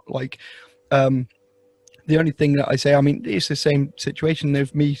might not. Like, the only thing that I say, I mean, it's the same situation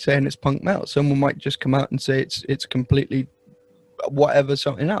of me saying it's punk metal. Someone might just come out and say it's completely whatever,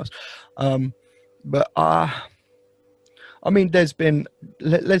 something else. But I mean, there's been,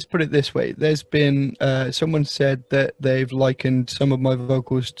 let's put it this way. There's been, someone said that they've likened some of my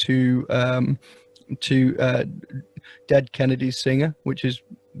vocals to Dead Kennedy's Singer, which is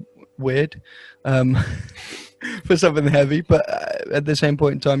weird. For something heavy, but at the same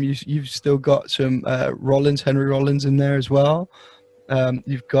point in time, you've still got some Henry Rollins in there as well.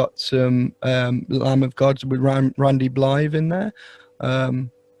 You've got some Lamb of God with Randy Blythe in there.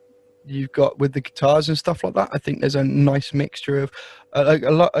 You've got with the guitars and stuff like that. I think there's a nice mixture of a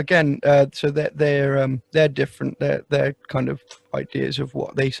lot. Again, so they're different. Their kind of ideas of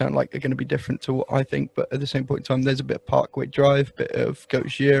what they sound like are going to be different to what I think. But at the same point in time, there's a bit of Parkway Drive, a bit of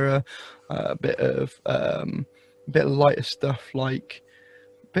Gojira, a bit of lighter stuff, like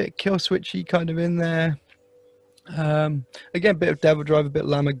a bit of Kill Switchy kind of in there. Again, a bit of Devil Drive, a bit of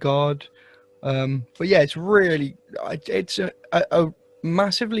Lamb of God. But yeah, it's really it's a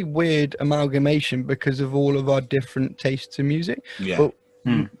massively weird amalgamation because of all of our different tastes in music. But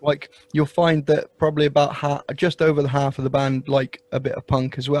like, you'll find that probably about just over the half of the band like a bit of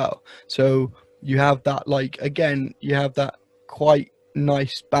punk as well. So you have that, like, again, you have that quite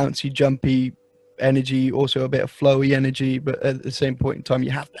nice bouncy jumpy energy, also a bit of flowy energy, but at the same point in time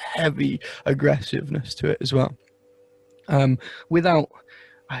you have the heavy aggressiveness to it as well.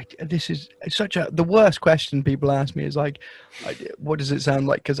 This is such the worst question people ask me is like, what does it sound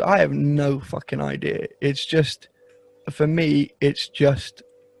like? Because I have no fucking idea. It's just, for me, it's just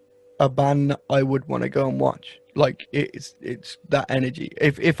a band that I would want to go and watch. Like, it's that energy.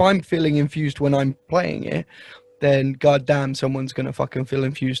 If I'm feeling infused when I'm playing it, then goddamn, someone's gonna fucking feel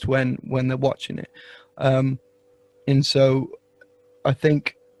infused when they're watching it. And so I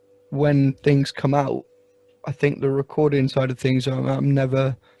think when things come out, I think the recording side of things, I'm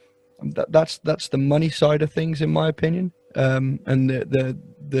never. That's the money side of things, in my opinion, and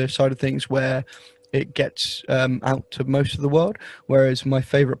the side of things where it gets out to most of the world. Whereas my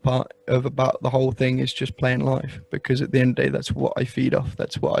favorite part about the whole thing is just playing live, because at the end of the day, that's what I feed off.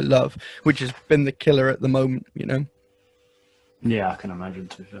 That's what I love, which has been the killer at the moment, you know. Yeah, I can imagine,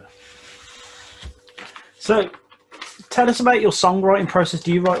 to be fair. So, tell us about your songwriting process.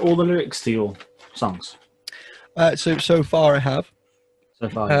 Do you write all the lyrics to your songs? So far I have. So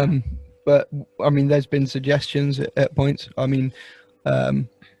far, but I mean, there's been suggestions at points. I mean,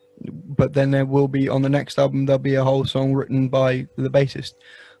 but then there will be, on the next album, there'll be a whole song written by the bassist,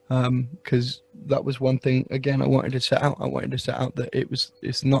 because that was one thing. Again, I wanted to set out that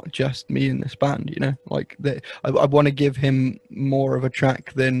it's not just me in this band, you know. Like, I want to give him more of a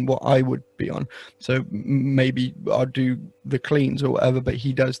track than what I would be on. So maybe I'll do the cleans or whatever, but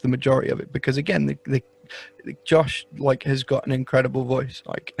he does the majority of it, because again, Josh has got an incredible voice,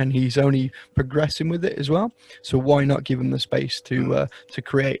 and he's only progressing with it as well. So why not give him the space to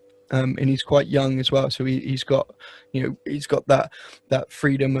create? And he's quite young as well, so he's got that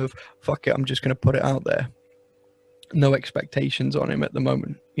freedom of, fuck it, I'm just going to put it out there. No expectations on him at the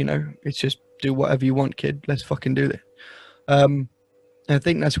moment, you know. It's just, do whatever you want, kid. Let's fucking do this. I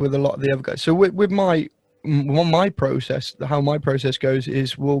think that's with a lot of the other guys. So with my process, how my process goes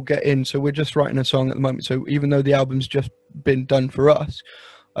is we'll get in. So we're just writing a song at the moment. So even though the album's just been done for us,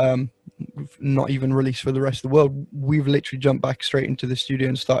 not even released for the rest of the world, we've literally jumped back straight into the studio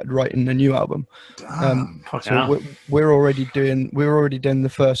and started writing a new album. So we're already doing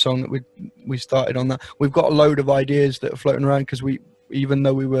the first song that we started on that. We've got a load of ideas that are floating around because even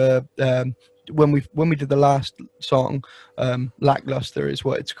though we were when we did the last song, Lackluster is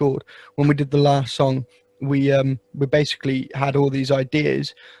what it's called. When we did the last song, we basically had all these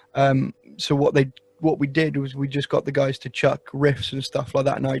ideas. So what we did was we just got the guys to chuck riffs and stuff like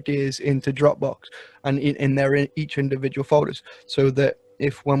that and ideas into Dropbox and in their each individual folders, so that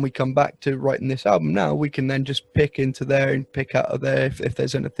when we come back to writing this album now, we can then just pick into there and pick out of there if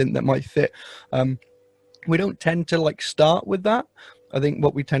there's anything that might fit. We don't tend to start with that. I think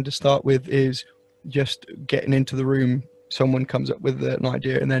what we tend to start with is just getting into the room. Someone comes up with an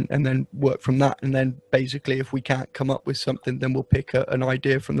idea and then work from that, and then basically if we can't come up with something, then we'll pick an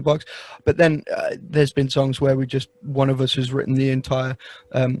idea from the box. But then there's been songs where one of us has written the entire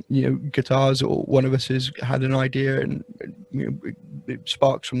guitars, or one of us has had an idea and it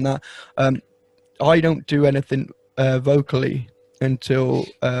sparks from that. I don't do anything vocally until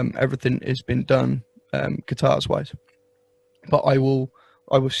everything has been done guitars wise, but I will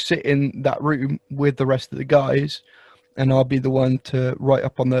sit in that room with the rest of the guys, and I'll be the one to write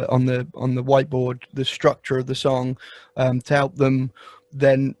up on the whiteboard the structure of the song, to help them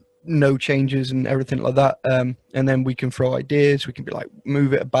then no changes and everything like that. And then we can throw ideas. We can be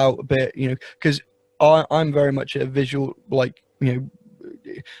move it about a bit, because I'm very much a visual,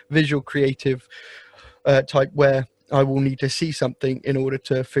 visual creative type, where I will need to see something in order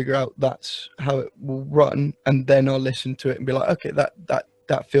to figure out that's how it will run, and then I'll listen to it and be like, okay,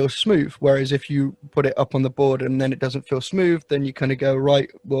 that feels smooth. Whereas if you put it up on the board and then it doesn't feel smooth, then you kind of go, right,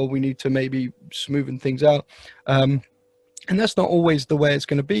 well, we need to maybe smoothen things out. And that's not always the way it's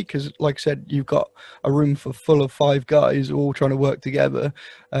going to be, because like I said, you've got a room full of 5 guys all trying to work together.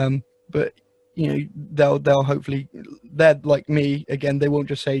 But they'll hopefully, they're like me again, they won't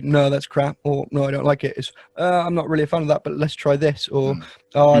just say no, that's crap, or no, I don't like it. It's I'm not really a fan of that, but let's try this, or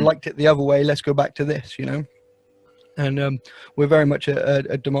I liked it the other way, let's go back to this. And we're very much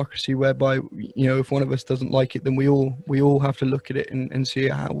a democracy whereby if one of us doesn't like it, then we all have to look at it and see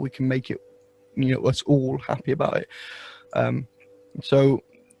how we can make it us all happy about it. So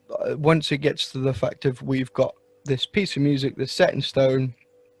once it gets to the fact of we've got this piece of music that's set in stone,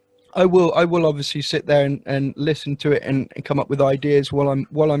 I will obviously sit there and listen to it and come up with ideas while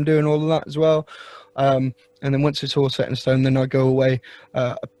I'm doing all of that as well. And then once it's all set in stone, then I go away.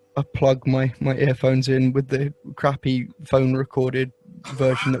 I plug my earphones in with the crappy phone recorded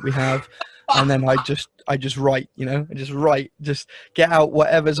version that we have, and then I just write, just get out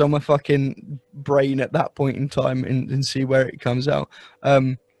whatever's on my fucking brain at that point in time and see where it comes out.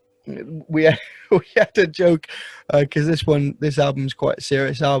 We had a joke because this album's quite a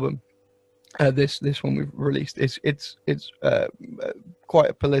serious album. This one we've released, it's quite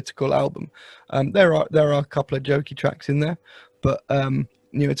a political album. There are a couple of jokey tracks in there, but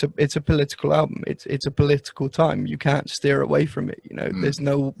it's a political album. It's a political time. You can't steer away from it. There's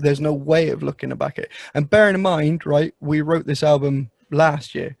no way of looking back at it. And bearing in mind, right, we wrote this album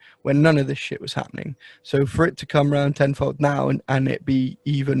last year when none of this shit was happening. So for it to come around tenfold now and it be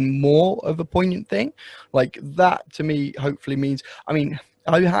even more of a poignant thing, like that to me hopefully means,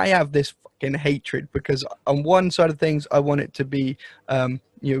 I have this fucking hatred because on one side of things I want it to be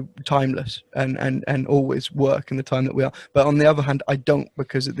timeless and always work in the time that we are, but on the other hand I don't,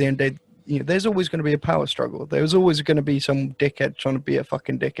 because at the end of the day, there's always going to be a power struggle. There's always going to be some dickhead trying to be a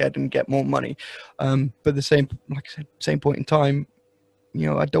fucking dickhead and get more money. But the same point in time,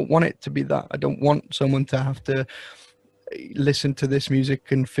 I don't want it to be that. I don't want someone to have to listen to this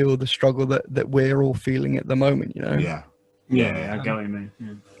music and feel the struggle that we're all feeling at the moment. Yeah, I get what you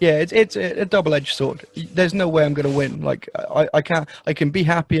mean. Yeah, it's a double-edged sword. There's no way I'm going to win. Like I can be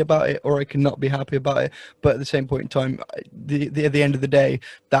happy about it or I can not be happy about it. But at the same point in time, at the end of the day,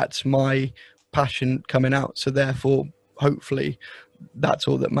 that's my passion coming out. So therefore, hopefully, that's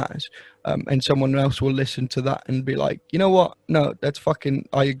all that matters. And someone else will listen to that and be like, you know what? No, that's fucking,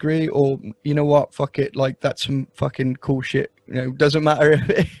 I agree. Or you know what? Fuck it. Like that's some fucking cool shit. Doesn't matter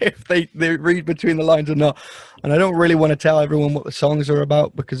if they read between the lines or not. And I don't really want to tell everyone what the songs are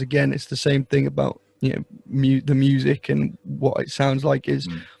about, because again, it's the same thing about, the music and what it sounds like is,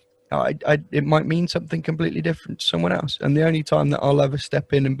 it might mean something completely different to someone else. And the only time that I'll ever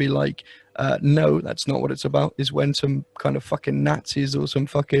step in and be like, no, that's not what it's about, is when some kind of fucking Nazis or some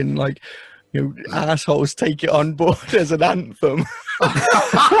fucking assholes take it on board as an anthem.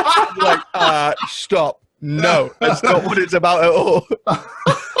 Like, stop. No, that's not what it's about at all.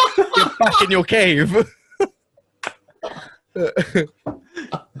 Get back in your cave.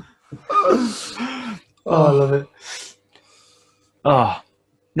 I love it.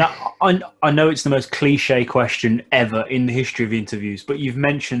 Now, I know it's the most cliche question ever in the history of interviews, but you've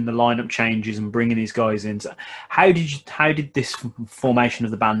mentioned the lineup changes and bringing these guys in. So how did this formation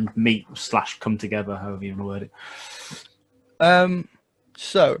of the band meet / come together, however you want to word it?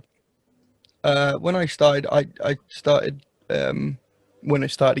 When I started, when I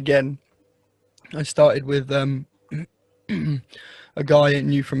started again, I started with a guy I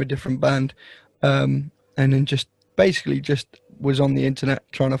knew from a different band, and then just was on the internet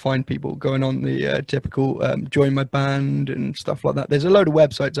trying to find people, going on the typical join my band and stuff like that. There's a load of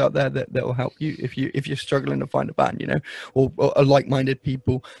websites out there that will help you if you're struggling to find a band, or like-minded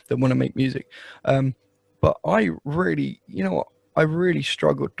people that want to make music. But I really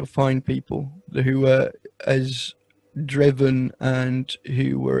struggled to find people who were as driven and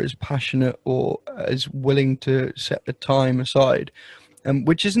who were as passionate or as willing to set the time aside,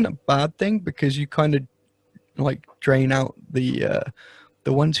 which isn't a bad thing, because you kind of like drain out the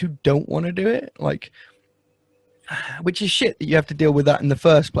ones who don't want to do it, like, which is shit that you have to deal with that in the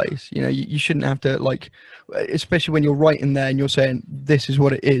first place. You shouldn't have to, like, especially when you're writing there and you're saying this is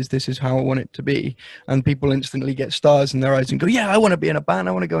what it is, this is how I want it to be, and people instantly get stars in their eyes and go, yeah, I want to be in a band,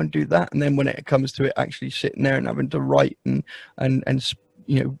 I want to go and do that. And then when it comes to it actually sitting there and having to write and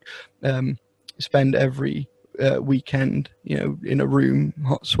spend every weekend in a room,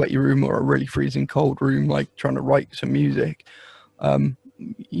 hot sweaty room, or a really freezing cold room, like trying to write some music,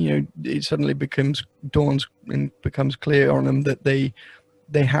 it suddenly becomes clear on them that they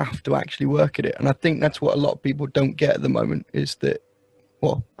have to actually work at it. And I think that's what a lot of people don't get at the moment, is that,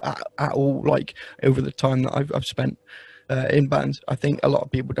 well, at all, like over the time that I've spent in bands, I think a lot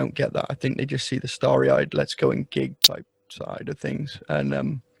of people don't get that. I think they just see the starry-eyed let's go and gig type side of things.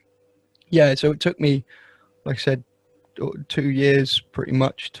 And so it took me, like I said, 2 years pretty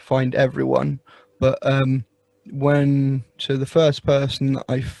much to find everyone. But the first person that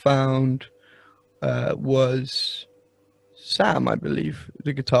I found was Sam, I believe,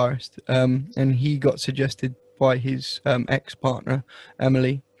 the guitarist, and he got suggested by his ex-partner,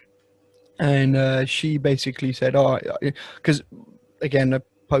 Emily, and she basically said, because again, I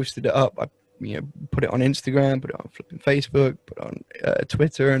posted it up, I put it on Instagram, put it on flipping Facebook, put it on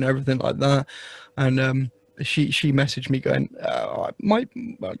Twitter and everything like that, and she messaged me going, I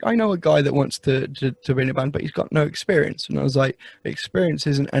know a guy that wants to be in a band, but he's got no experience. And I was like, experience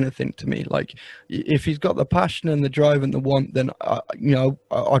isn't anything to me. Like, if he's got the passion and the drive and the want, then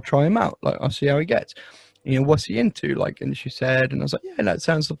I'll try him out. Like, I'll see how he gets. What's he into? Like, and she said, and I was like, yeah, that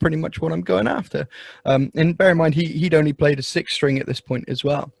sounds pretty much what I'm going after. And bear in mind, he'd only played a 6-string at this point as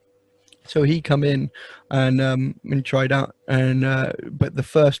well. So he come in and tried out, and but the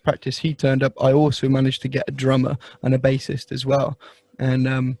first practice he turned up, I also managed to get a drummer and a bassist as well,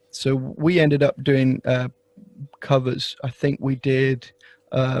 and so we ended up doing covers. I think we did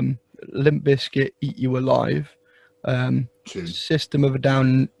Limp Bizkit, Eat You Alive, System of a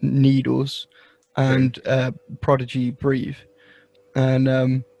Down, Needles, and Prodigy, Breathe,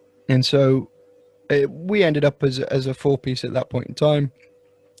 and so we ended up as a 4-piece at that point in time.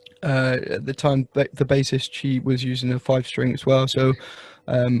 At the time, the bassist, she was using a 5-string as well, so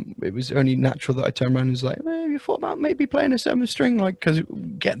it was only natural that I turned around and was like, you thought about maybe playing a 7-string, like, because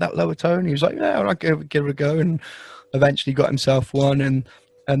get that lower tone. He was like, yeah, I'll give it a go, and eventually got himself one.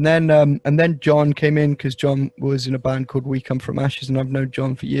 And then John came in, because John was in a band called We Come From Ashes, and I've known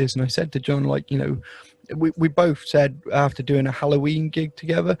John for years. And I said to John, like, we both said after doing a Halloween gig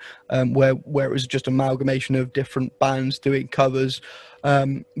together, where it was just amalgamation of different bands doing covers,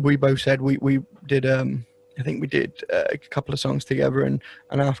 we both said we did I think we did a couple of songs together, and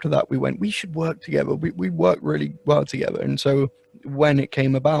after that we went, we should work together. We worked really well together. And so when it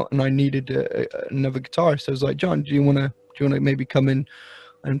came about and I needed another guitarist, I was like, John, do you want to maybe come in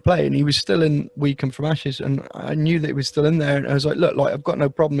and play? And he was still in We Come From Ashes, and I knew that he was still in there, and I was like, look, like, I've got no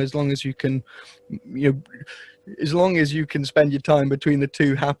problem as long as you can, as long as you can spend your time between the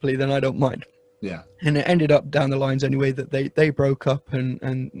two happily, then I don't mind. Yeah. And it ended up down the lines anyway that they broke up,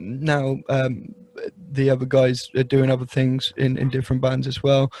 and now the other guys are doing other things in different bands as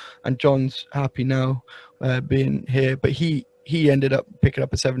well, and John's happy now being here, but he ended up picking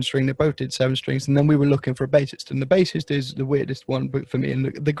up a 7-string. They both did 7 strings, and then we were looking for a bassist, and the bassist is the weirdest one, but for me, and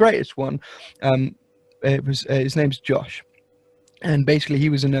the greatest one, it was his name's Josh, and basically he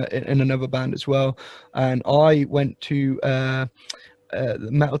was in another band as well. And I went to the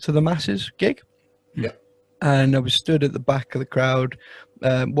Metal to the Masses gig. Yeah. And I was stood at the back of the crowd,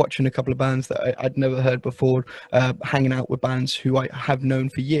 watching a couple of bands that I'd never heard before, hanging out with bands who I have known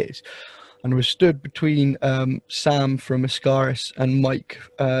for years. And I was stood between Sam from Ascaris and Mike,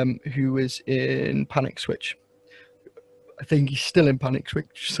 who was in Panic Switch. I think he's still in Panic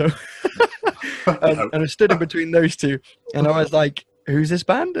Switch. So, and I stood in between those two, and I was like, "Who's this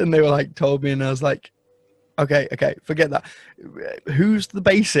band?" And they were like, told me, and I was like, "Okay, forget that. Who's the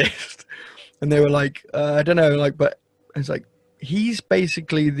bassist?" And they were like, "I don't know." Like, but it's like he's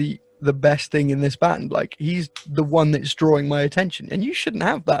basically the best thing in this band. Like, he's the one that's drawing my attention, and you shouldn't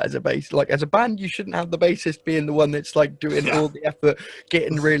have that as a bass. Like, as a band, you shouldn't have the bassist being the one that's like doing all the effort,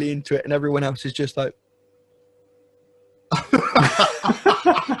 getting really into it, and everyone else is just like.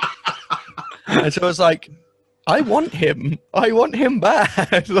 And so I was like, I want him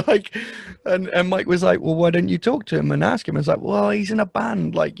bad. Like, and Mike was like, well, why don't you talk to him and ask him? I was like, well, he's in a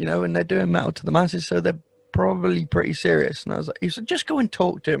band, like, you know, and they're doing Metal to the Masses, so they're probably pretty serious. And I was like, he said, just go and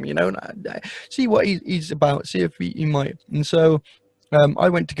talk to him, you know, and see what he's about, see if he might. And so I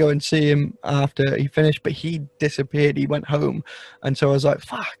went to go and see him after he finished, but he disappeared. He went home. And so I was like,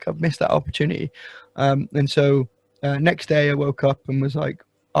 fuck, I've missed that opportunity. And so next day I woke up and was like,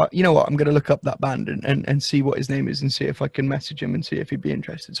 you know what, I'm going to look up that band and see what his name is and see if I can message him and see if he'd be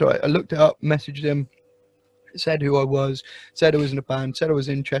interested. So I looked it up, messaged him, said who I was, said I was in a band, said I was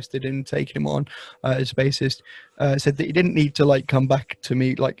interested in taking him on as bassist, said that he didn't need to like come back to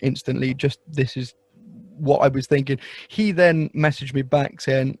me like instantly, just this is what I was thinking. He then messaged me back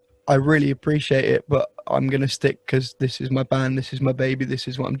saying, I really appreciate it, but I'm going to stick because this is my band, this is my baby, this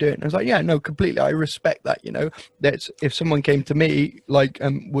is what I'm doing. I was like, yeah, no, completely. I respect that, you know. That's if someone came to me, like,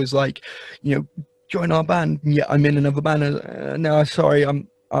 was like, you know, join our band. Yeah, I'm in another band. No, sorry,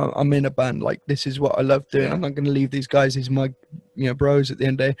 I'm in a band. Like, this is what I love doing. Yeah. I'm not going to leave these guys. These are my, you know, bros at the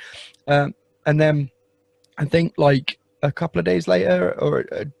end of the day. And then I think like a couple of days later or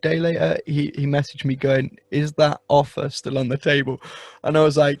a day later, he messaged me going, is that offer still on the table? And I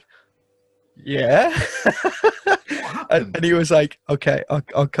was like, yeah. And he was like, okay,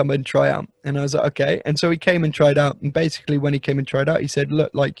 I'll come and try out. And I was like, okay. And so he came and tried out, and basically when he came and tried out, he said,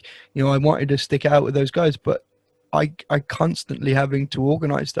 look, like, you know, I wanted to stick out with those guys, but I constantly having to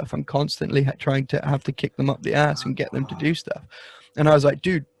organize stuff. I'm constantly trying to have to kick them up the ass and get them to do stuff. And I was like,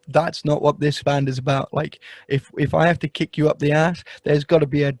 dude, that's not what this band is about. Like, if I have to kick you up the ass, there's got to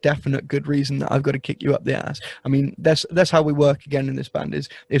be a definite good reason that I've got to kick you up the ass. I mean, that's how we work again in this band. Is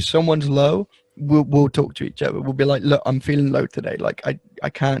if someone's low, we'll talk to each other. We'll be like, look, I'm feeling low today. Like, I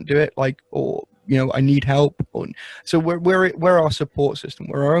can't do it. Like, or, you know, I need help. So we're our support system.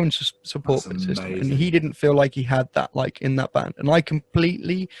 We're our own support system. And he didn't feel like he had that, like, in that band. And I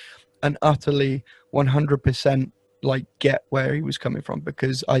completely and utterly 100% like get where he was coming from,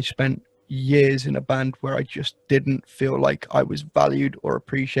 because I spent years in a band where I just didn't feel like I was valued or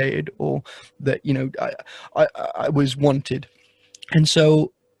appreciated, or that, you know, I was wanted. And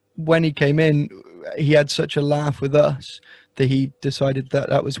so when he came in, he had such a laugh with us that he decided that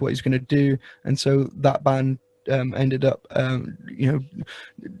that was what he's going to do. And so that band ended up, you know,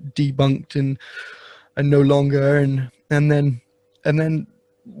 debunked and no longer. And then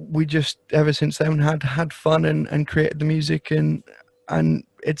we just ever since then had fun and created the music, and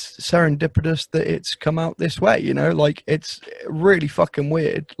it's serendipitous that it's come out this way, you know. Like, it's really fucking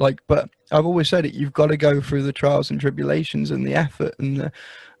weird, like, but I've always said it, you've got to go through the trials and tribulations and the effort and the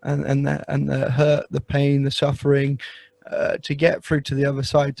hurt, the pain, the suffering, to get through to the other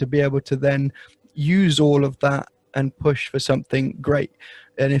side, to be able to then use all of that and push for something great.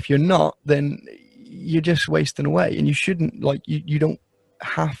 And if you're not, then you're just wasting away, and you shouldn't, like, you don't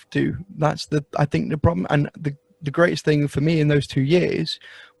have to. That's I think the problem. And the greatest thing for me in those 2 years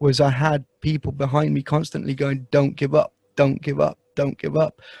was I had people behind me constantly going, don't give up, don't give up, don't give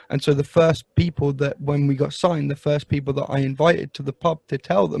up. And so the first people that, when we got signed, the first people that I invited to the pub to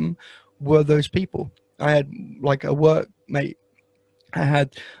tell them were those people. I had like a workmate, I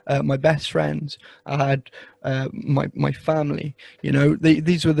had my best friends, I had my family, you know.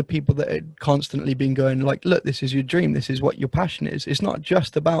 These were the people that had constantly been going like, look, this is your dream, this is what your passion is. It's not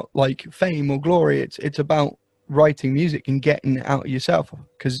just about like fame or glory, it's about writing music and getting it out of yourself,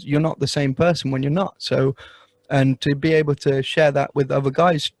 because you're not the same person when you're not. So, and to be able to share that with other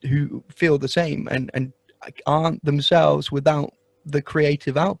guys who feel the same and aren't themselves without the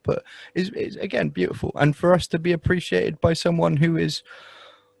creative output is again beautiful. And for us to be appreciated by someone who is,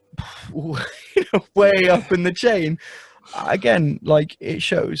 you know, way up in the chain, again, like, it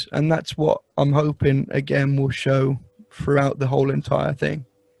shows. And that's what I'm hoping again will show throughout the whole entire thing.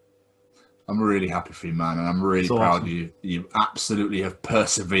 I'm really happy for you, man, and I'm really proud of you. You absolutely have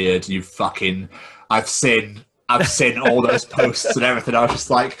persevered. I've seen all those posts and everything. I was just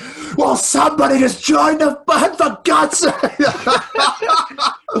like, well, somebody just join the band for God's sake.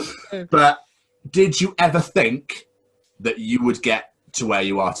 But did you ever think that you would get to where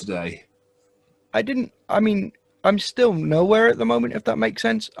you are today? I didn't. I mean, I'm still nowhere at the moment, if that makes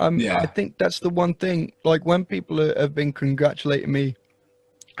sense. I think that's the one thing. Like, when people have been congratulating me,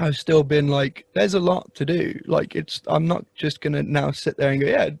 I've still been like, there's a lot to do. Like, I'm not just gonna now sit there and go,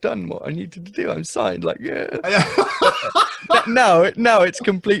 yeah, done what I needed to do. I'm signed. Like, yeah. No, it's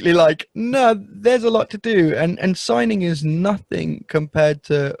completely like, no, there's a lot to do, and signing is nothing compared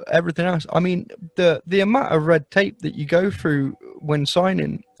to everything else. I mean, the amount of red tape that you go through when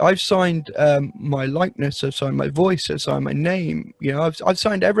signing. I've signed my likeness, I've signed my voice, I've signed my name. You know, I've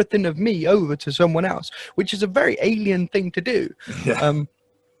signed everything of me over to someone else, which is a very alien thing to do. Yeah.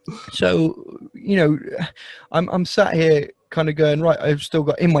 So, you know, I'm sat here kind of going, right, I've still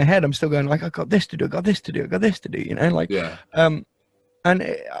got in my head, I'm still going like, I got this to do, you know, like,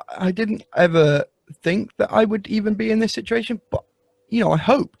 and I didn't ever think that I would even be in this situation, but, you know, I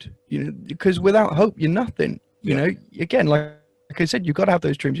hoped, you know, because without hope, you're nothing, you know, again, like I said, you've got to have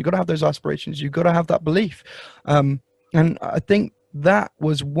those dreams, you've got to have those aspirations, you've got to have that belief. And I think that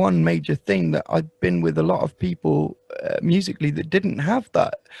was one major thing, that I've been with a lot of people musically that didn't have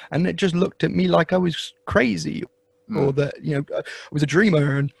that, and it just looked at me like I was crazy, or that, you know, I was a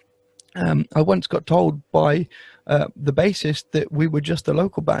dreamer. And I once got told by the bassist that we were just a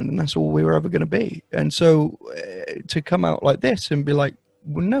local band and that's all we were ever going to be. And so to come out like this and be like,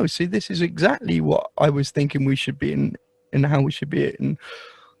 well, no, see, this is exactly what I was thinking we should be in, and how we should be it. And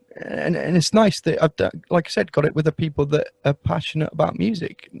it's nice that I've done, like I said, got it with the people that are passionate about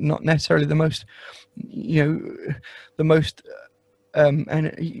music, not necessarily the most, you know, the most,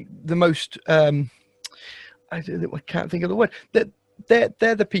 I can't think of the word. That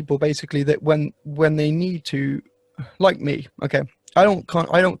they're the people basically that when they need to, like me. Okay, I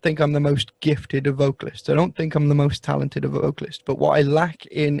don't think I'm the most gifted of vocalists. I don't think I'm the most talented of a vocalist. But what I lack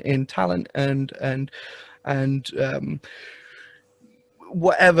in talent and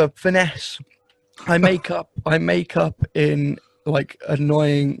whatever finesse, I make up in like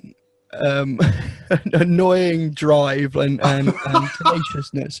annoying drive and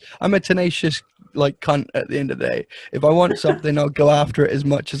tenaciousness. I'm a tenacious like cunt at the end of the day. If I want something, I'll go after it as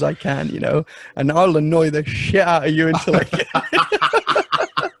much as I can, you know, and I'll annoy the shit out of you until I get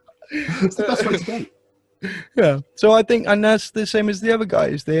it. It's the best way to be. Yeah. So I think, and that's the same as the other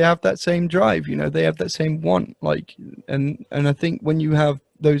guys. They have that same drive, you know, they have that same want, like, and I think when you have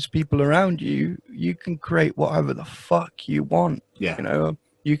those people around you, you can create whatever the fuck you want. Yeah. You know,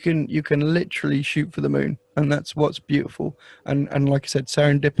 you can literally shoot for the moon, and that's what's beautiful. And like I said,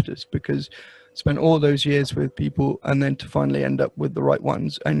 serendipitous, because I spent all those years with people, and then to finally end up with the right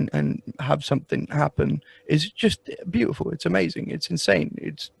ones and have something happen is just beautiful. It's amazing. It's insane.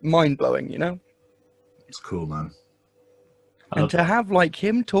 It's mind blowing, you know? It's cool, man. And to have like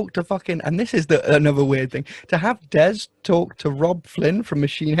him talk to fucking, and this is another weird thing, to have Des talk to Rob Flynn from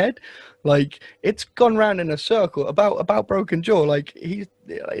Machine Head, like it's gone round in a circle about Broken Jaw. Like he's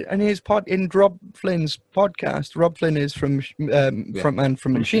in his in Rob Flynn's podcast. Rob Flynn is from frontman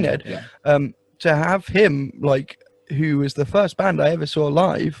from Machine Head. Yeah. To have him, like, who was the first band I ever saw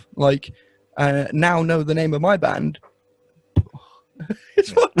live, like now know the name of my band. It's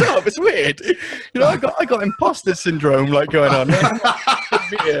fucked up. It's weird. You know, I got imposter syndrome like going on.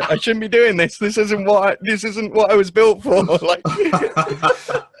 I shouldn't be doing this. This isn't what I was built for. Like,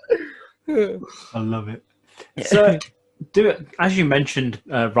 I love it. So, as you mentioned,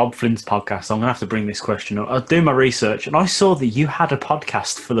 Rob Flynn's podcast. I'm gonna have to bring this question up. I was doing my research, and I saw that you had a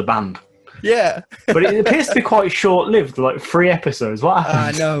podcast for the band. Yeah, but it appears to be quite short-lived, like 3 episodes. What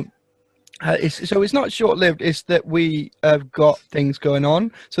happened? No. It's not short-lived. It's that we have got things going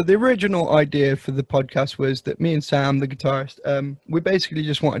on. So the original idea for the podcast was that me and Sam, the guitarist, we basically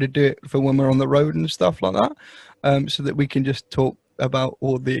just wanted to do it for when we're on the road and stuff like that, so that we can just talk about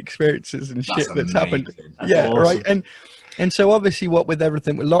all the experiences and shit that's happened. Yeah, awesome. Right. And so obviously, what with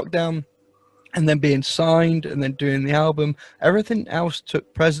everything with lockdown, and then being signed, and then doing the album, everything else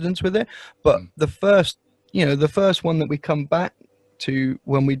took precedence with it. But the first one that we come back to,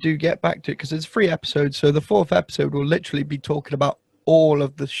 when we do get back to it, because it's 3 episodes, so the 4th episode will literally be talking about all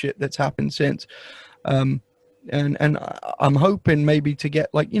of the shit that's happened since, and I'm hoping maybe to get,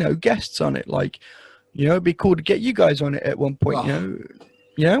 like, you know, guests on it, like, you know, it'd be cool to get you guys on it at one point. You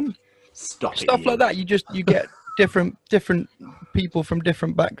know stuff like that. You get different people from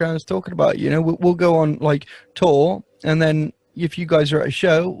different backgrounds talking about it. You know, we'll go on like tour, and then if you guys are at a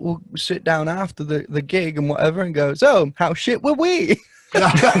show, we'll sit down after the gig and whatever and go, so how shit were we?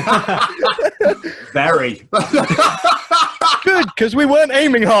 Very. Good, because we weren't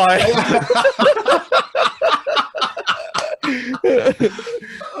aiming high.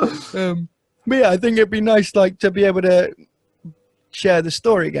 But yeah, I think it'd be nice, like, to be able to share the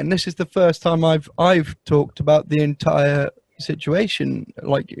story again. This is the first time I've talked about the entire situation.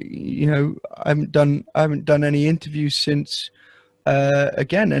 Like, you know, I haven't done any interviews since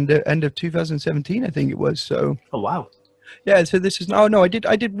again end of 2017, I think it was. So Oh wow. yeah, so this is I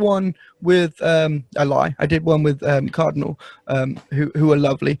did one with I lie. I did one with Cardinal, who are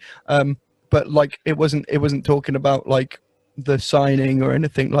lovely. But like it wasn't talking about like the signing or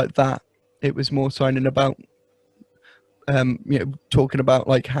anything like that. It was more signing about you know, talking about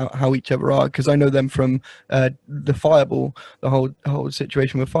like how each other are, because I know them from the Fireball, the whole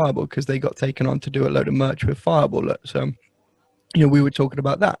situation with Fireball, because they got taken on to do a load of merch with Fireball. So you know, we were talking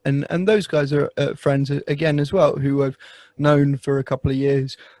about that, and those guys are friends again as well, who I've known for a couple of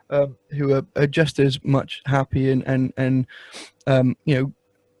years, who are just as much happy and you know,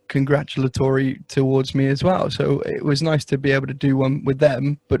 congratulatory towards me as well. So it was nice to be able to do one with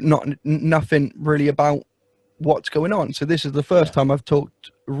them, but nothing really about what's going on. So this is the first time I've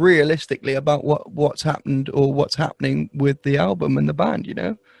talked realistically about what's happened or what's happening with the album and the band, you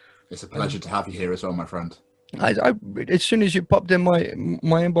know. It's a pleasure to have you here as well, my friend. I as soon as you popped in my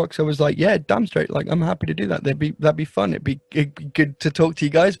inbox, I was like, yeah, damn straight, like I'm happy to do that. That'd be fun. It'd be good to talk to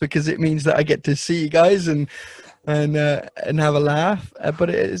you guys, because it means that I get to see you guys and have a laugh, but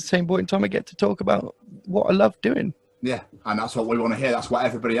at the same point in time I get to talk about what I love doing. Yeah, and that's what we want to hear. That's what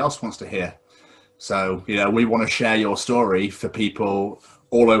everybody else wants to hear. So, you know, we want to share your story for people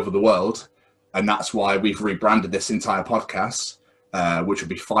all over the world, and that's why we've rebranded this entire podcast, which will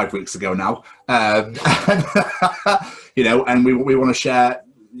be 5 weeks ago now. You know, and we want to share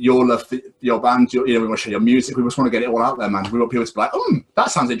your love for your band. You know, we want to share your music. We just want to get it all out there, man. We want people to be like,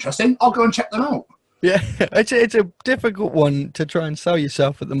 that sounds interesting. I'll go and check them out. Yeah, it's a difficult one to try and sell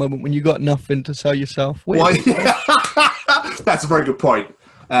yourself at the moment when you got nothing to sell yourself with. Well, that's a very good point.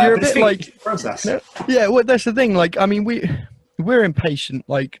 You're a bit like process. Yeah, well, that's the thing. Like, I mean, we're impatient.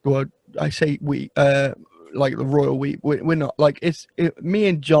 Like, well, I say we, like the royal we. We're not like me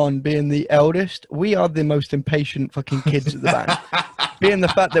and John being the eldest. We are the most impatient fucking kids of the band. Being the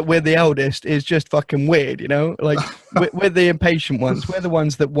fact that we're the eldest is just fucking weird, you know? Like, we're the impatient ones. We're the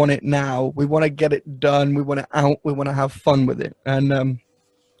ones that want it now. We want to get it done. We want it out. We want to have fun with it. And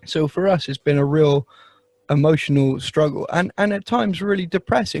so for us, it's been a real emotional struggle, and at times really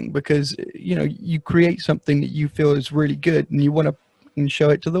depressing, because, you know, you create something that you feel is really good and you want to show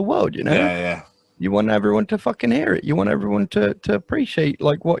it to the world, you know? Yeah. You want everyone to fucking hear it. You want everyone to appreciate,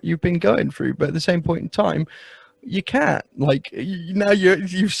 like, what you've been going through. But at the same point in time, you can't, like, now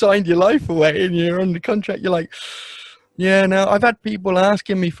you've signed your life away and you're on the contract. You're like, yeah, no, I've had people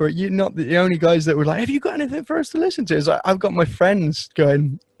asking me for it. You're not the only guys that were like, have you got anything for us to listen to? It's like, I've got my friends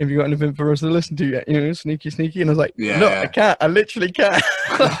going, have you got anything for us to listen to yet? You know, sneaky. And I was like, no, I can't. I literally can't.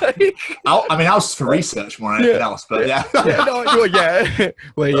 I mean, I was for research more than anything else, but yeah.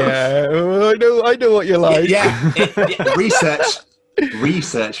 Well, yeah. I know what you're like. Yeah.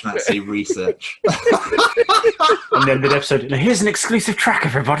 Research, Nutzie, research. And then the episode, now here's an exclusive track,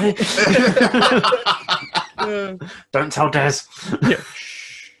 everybody. Don't tell Des.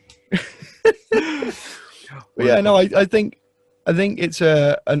 Yeah, no, I think it's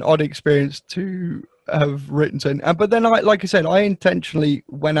an odd experience to have written to, but then like I said, I intentionally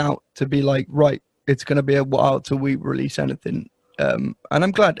went out to be like, right, it's going to be a while till we release anything, and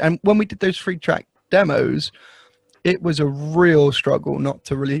I'm glad. And when we did those 3-track demos, it was a real struggle not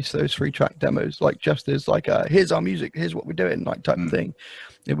to release those 3-track demos, like just as like here's our music, here's what we're doing, like type of thing.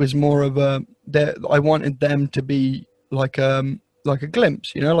 It was more of I wanted them to be like a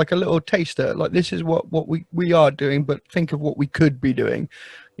glimpse, you know, like a little taster, like this is what we are doing, but think of what we could be doing,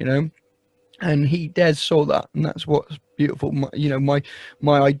 you know. And Des saw that, and that's what's beautiful. My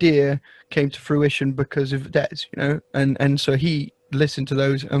idea came to fruition because of Des, you know, and so he listened to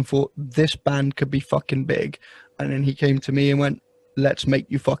those and thought this band could be fucking big. And then he came to me and went, let's make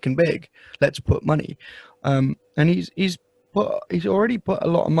you fucking big. Let's put money. And he's already put a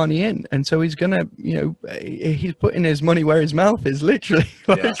lot of money in. And so he's going to, you know, he's putting his money where his mouth is, literally.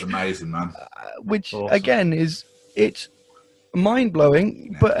 Yeah, it's amazing, man. Which, awesome. Again, it's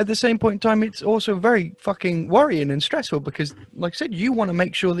mind-blowing. But at the same point in time, it's also very fucking worrying and stressful, because, like I said, you want to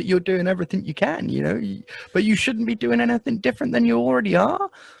make sure that you're doing everything you can, you know. But you shouldn't be doing anything different than you already are.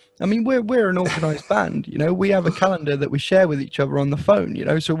 I mean, we're an organised band, you know. We have a calendar that we share with each other on the phone, you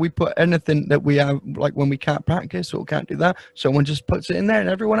know. So we put anything that we have, like when we can't practice or can't do that, someone just puts it in there, and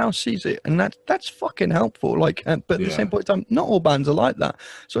everyone else sees it, and that's fucking helpful. Like, but at the same point in time, not all bands are like that.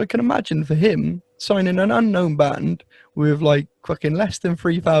 So I can imagine for him signing an unknown band with like fucking less than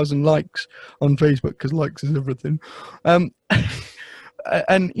 3,000 likes on Facebook, because likes is everything, and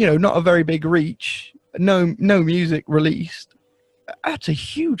you know, not a very big reach, no music released. That's a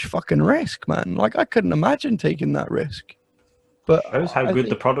huge fucking risk, man. Like, I couldn't imagine taking that risk. But shows how good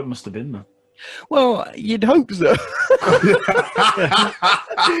the product must have been, though. Well, you'd hope so.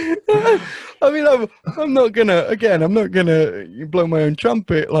 I mean, I'm not gonna blow my own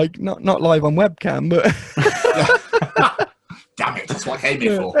trumpet, like not live on webcam, but damn it, that's what I came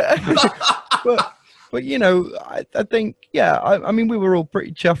here for. But you know, I think, yeah, I mean, we were all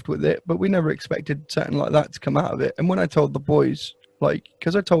pretty chuffed with it, but we never expected something like that to come out of it. And when I told the boys, like,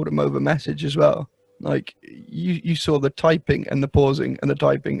 because I told them over message as well, like, you saw the typing and the pausing and the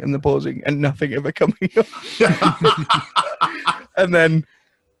typing and the pausing and nothing ever coming up. And then,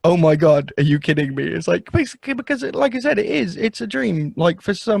 oh my God, are you kidding me? It's like, basically, because like I said, it's a dream. Like,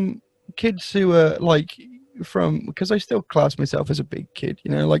 for some kids who are like, because I still class myself as a big kid, you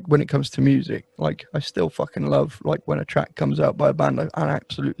know, like when it comes to music, like I still fucking love, like when a track comes out by a band I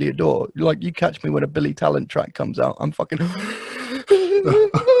absolutely adore. Like, you catch me when a Billy Talent track comes out, I'm fucking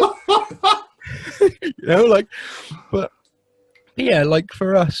you know, like, but yeah, like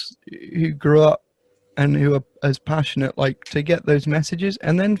for us who grew up and who are as passionate, like, to get those messages,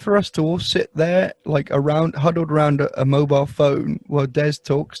 and then for us to all sit there like huddled around a mobile phone while Des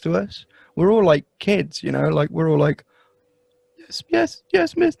talks to us. We're all like kids, you know, like we're all like, yes,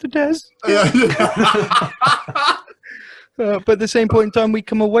 Mr. Des. But at the same point in time, we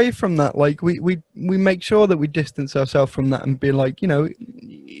come away from that. Like, we make sure that we distance ourselves from that and be like, you know,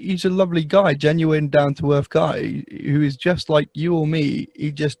 he's a lovely guy, genuine, down-to-earth guy who is just like you or me.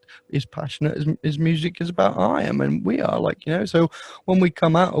 He just is passionate as music is about I am, and we are, like, you know. So when we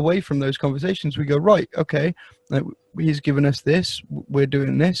come out away from those conversations, we go, right, okay, like, he's given us this, we're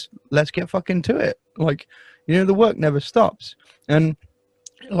doing this, let's get fucking to it. Like, you know, the work never stops. And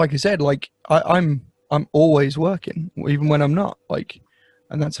like I said, like, I'm always working, even when I'm not, like,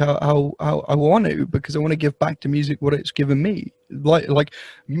 and that's how I want to, because I want to give back to music what it's given me. Like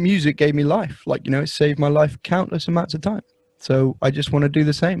music gave me life, like, you know, it saved my life countless amounts of time. So I just want to do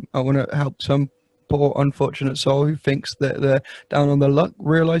the same. I want to help some poor unfortunate soul who thinks that they're down on their luck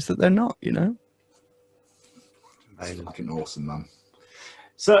realize that they're not, you know. Fucking awesome, man.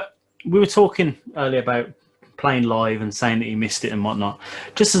 So we were talking earlier about playing live and saying that you missed it and whatnot.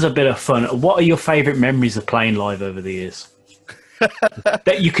 Just as a bit of fun, what are your favourite memories of playing live over the years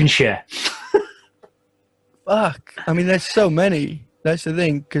that you can share? Fuck. I mean, there's so many. That's the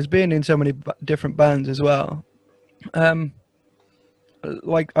thing, because being in so many different bands as well.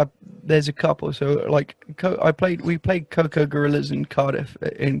 Like, there's a couple. So, like, we played Coco Gorillas in Cardiff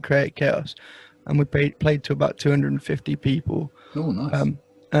in Create Chaos, and we played to about 250 people. Oh, nice.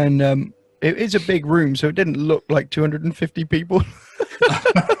 It is a big room, so it didn't look like 250 people.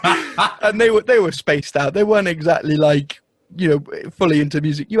 And they were spaced out. They weren't exactly like, you know, fully into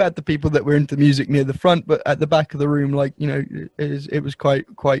music. You had the people that were into music near the front, but at the back of the room, like, you know, it was quite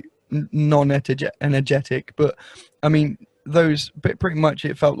non-energetic. But I mean, pretty much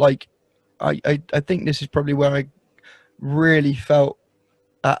it felt like I think this is probably where I really felt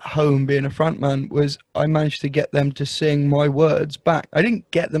at home being a frontman, was I managed to get them to sing my words back. I didn't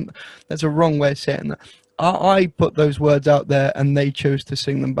get them, that's a wrong way of saying that. I put those words out there and they chose to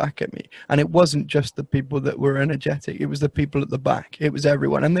sing them back at me. And it wasn't just the people that were energetic, it was the people at the back. It was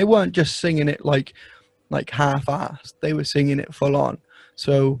everyone. And they weren't just singing it like half-assed. They were singing it full on.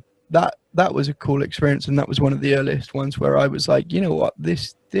 So that was a cool experience, and that was one of the earliest ones where I was like, you know what,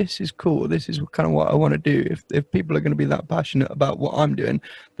 this is cool. This is kind of what I want to do. If people are going to be that passionate about what I'm doing,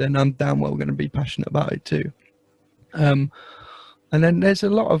 then I'm damn well going to be passionate about it too. And then there's a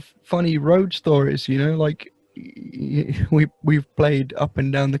lot of funny road stories, you know, like we've played up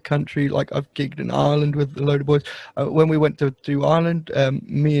and down the country. Like, I've gigged in Ireland with a load of boys. When we went to do Ireland,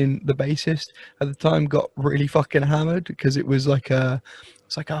 me and the bassist at the time got really fucking hammered, because it was like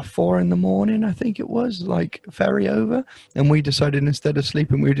it's like 4 a.m, I think it was, like, ferry over, and we decided instead of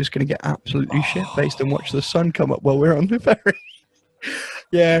sleeping we were just going to get absolutely shit-faced and watch the sun come up while we're on the ferry.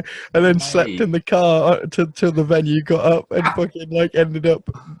 Yeah, and then slept in the car till the venue got up, and fucking, like, ended up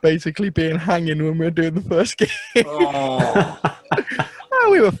basically being hanging when we were doing the first game. Oh.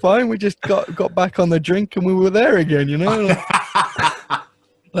 We were fine. We just got back on the drink and we were there again, you know.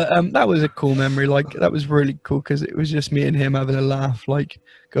 Like, But that was a cool memory. Like, that was really cool because it was just me and him having a laugh, like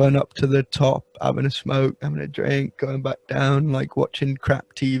going up to the top, having a smoke, having a drink, going back down, like watching crap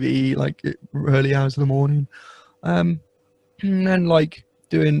TV, like early hours of the morning. And then like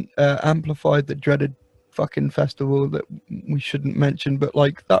doing Amplified, the dreaded fucking festival that we shouldn't mention, but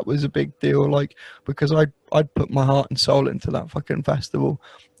like that was a big deal, like because I'd put my heart and soul into that fucking festival.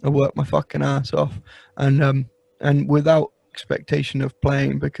 I worked my fucking ass off, and without expectation of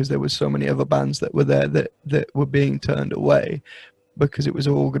playing, because there was so many other bands that were there that were being turned away because it was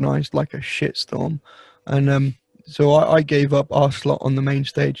organized like a shitstorm. And so I gave up our slot on the main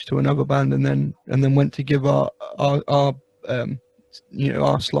stage to another band, and then went to give our our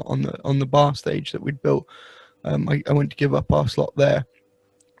slot on the bar stage that we'd built. I went to give up our slot there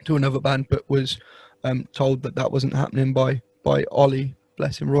to another band, but was told that wasn't happening by Ollie,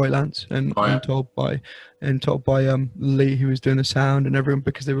 bless him, Roy Lance, and told by Lee, who was doing the sound, and everyone,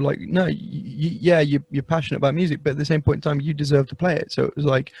 because they were like, no, you're passionate about music, but at the same point in time, you deserve to play it. So it was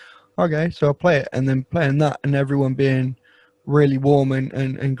like, okay, so I'll play it. And then playing that, and everyone being really warm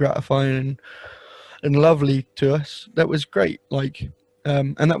and gratifying and lovely to us, that was great. Like,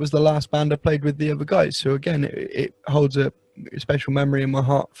 and that was the last band I played with the other guys. So again, it holds a special memory in my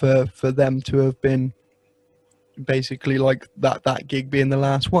heart for them to have been basically like that gig being the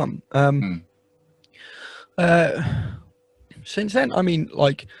last one. Since then, I mean,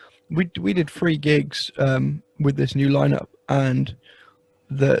 like we did 3 gigs with this new lineup, and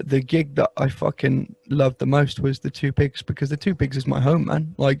the gig that I fucking loved the most was the Two Pigs, because the Two Pigs is my home,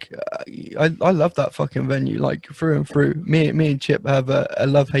 man. Like I love that fucking venue, like through and through. Me and Chip have a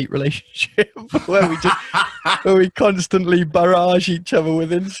love-hate relationship where we constantly barrage each other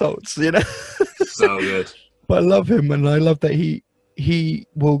with insults, you know. So good. But I love him, and I love that he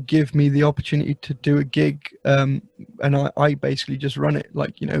will give me the opportunity to do a gig, and I basically just run it,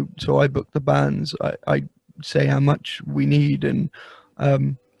 like, you know. So I book the bands, I say how much we need, and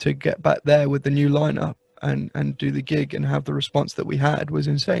to get back there with the new lineup and do the gig and have the response that we had was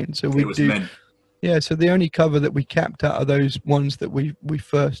insane. So so the only cover that we kept out of those ones that we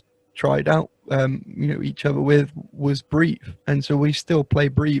first tried out, each other with, was Breathe, and so we still play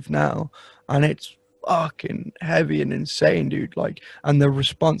Breathe now, and it's fucking heavy and insane, dude. Like, and the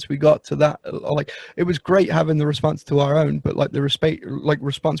response we got to that, like, it was great having the response to our own, but like the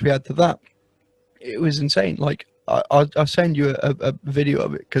response we had to that, it was insane. Like, I'll send you a video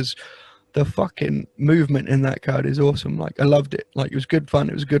of it, because the fucking movement in that crowd is awesome. Like, I loved it. Like, it was good fun,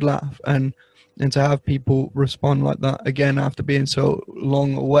 it was a good laugh, and to have people respond like that again after being so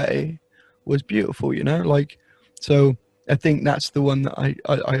long away was beautiful, you know. Like, so I think that's the one that I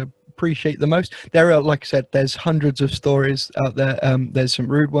appreciate the most. There are, like I said, there's hundreds of stories out there. There's some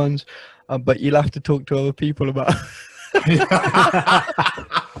rude ones, but you'll have to talk to other people about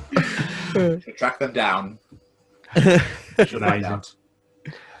track them down. Amazing.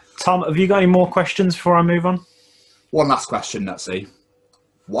 Tom, have you got any more questions before I move on? One last question, Nutzie.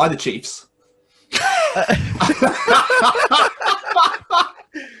 Why the Chiefs?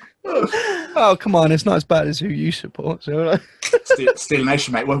 Oh, come on, it's not as bad as who you support. So Steel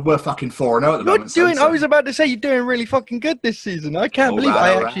Nation, mate. We're fucking 4-0 at the moment. I was about to say, you're doing really fucking good this season. I can't believe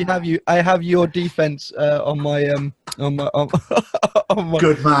I actually have you. I have your defense on my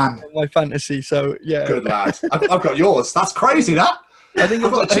good man, on my fantasy. So yeah, good lad. I've got yours. That's crazy. That. I think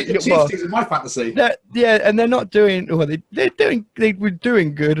I've got Chiefs in my fantasy. Yeah, and they're not doing. Well, they were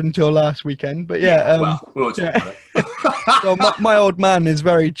doing good until last weekend, but yeah. We won't talk about it. So my old man is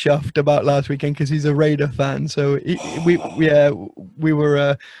very chuffed about last weekend because he's a Raider fan. So we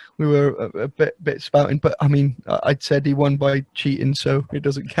were a bit spouting, but I mean, I'd said he won by cheating, so it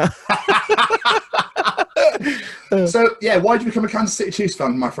doesn't count. So yeah, why did you become a Kansas City Chiefs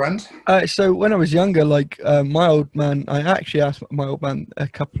fan, my friend? So when I was younger, like my old man, I actually asked my old man a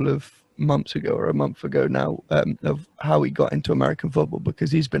couple of months ago or a month ago now of how he got into American football,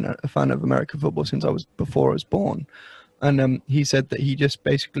 because he's been a fan of American football since before I was born, and he said that he just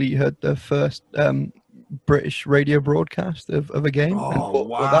basically heard the first British radio broadcast of a game. Oh, and thought,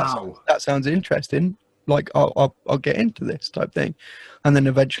 wow! Well, that sounds interesting. Like I'll get into this type thing, and then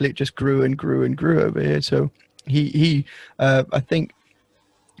eventually it just grew and grew and grew over here. So he I think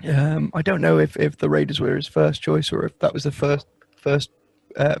I don't know if the Raiders were his first choice or if that was the first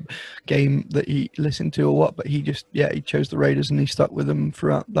game that he listened to or what, but he chose the Raiders and he stuck with them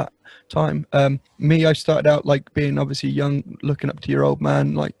throughout that time. I started out like being obviously young, looking up to your old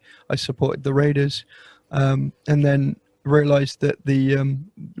man. Like I supported the Raiders, and then realized that the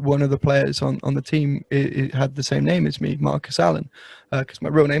one of the players on the team it had the same name as me, Marcus Allen, because my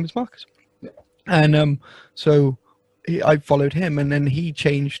real name is Marcus. And so I followed him, and then he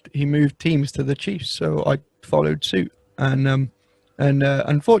moved teams to the Chiefs, so I followed suit. And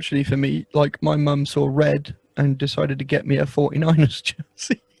unfortunately for me, like my mum saw red and decided to get me a 49ers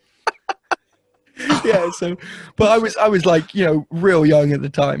jersey. Yeah, so, but I was like, you know, real young at the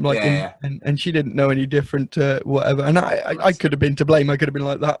time, like, and she didn't know any different, whatever. And I could have been to blame. I could have been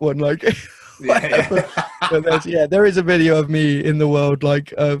like that one, like, But there is a video of me in the world,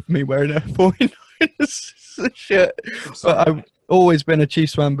 like, of me wearing a 49ers shirt. But I've always been a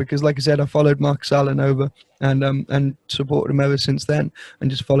Chiefs fan because, like I said, I followed Marcus Allen over and supported him ever since then, and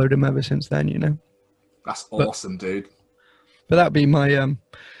just followed him ever since then, you know. That's awesome, dude. But that'd be my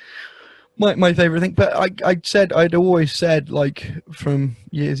my favorite thing. But I'd always said, like, from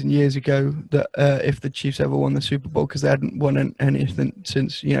years and years ago, that if the Chiefs ever won the Super Bowl, because they hadn't won anything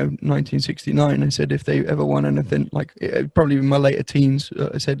since, you know, 1969, I said if they ever won anything, like, probably in my later teens,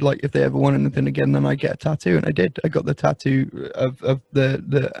 I said, like, if they ever won anything again, then I get a tattoo. And I did. I got the tattoo of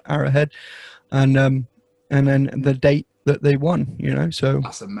the arrowhead, and then the date that they won, you know. So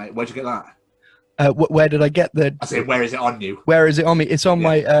that's amazing. Where'd you get that? Where did I get the? I said, where is it on you? Where is it on me? It's on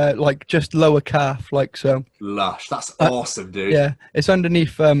my like just lower calf, like so. Lush, that's awesome, dude. Yeah, it's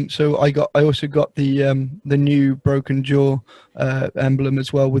underneath. So I also got the new broken jaw emblem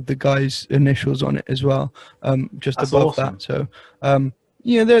as well, with the guy's initials on it as well. Just that's above awesome. That. So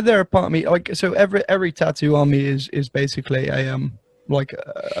yeah, they're a part of me. Like, so every tattoo on me is basically a like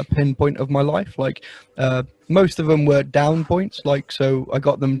a pinpoint of my life. Like most of them were down points, like, so I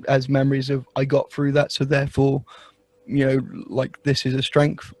got them as memories of I got through that, so therefore, you know, like, this is a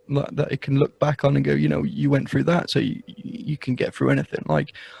strength that it can look back on and go, you know, you went through that, so you can get through anything.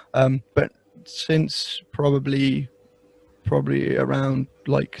 Like but since probably around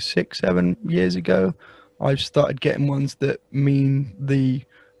like 6-7 years ago, I've started getting ones that mean the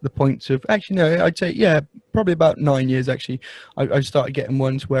points of, actually no, I'd say probably about 9 years actually. I've started getting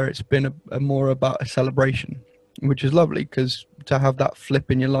ones where it's been a more about a celebration, which is lovely, because to have that flip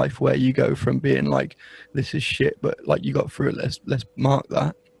in your life where you go from being like, this is shit, but like you got through it, let's mark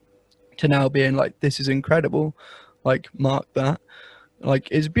that, to now being like, this is incredible, like, mark that, like,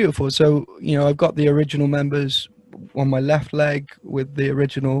 it's beautiful. So, you know, I've got the original members on my left leg with the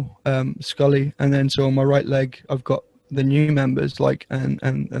original Scully, and then so on my right leg I've got the new members, like, and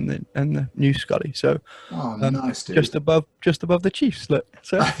the new Scully. So nice, dude. just above the Chiefs, look.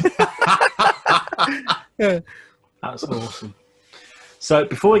 So yeah, that's awesome. So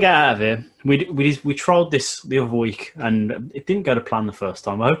before we get out of here, we trolled this the other week, and it didn't go to plan the first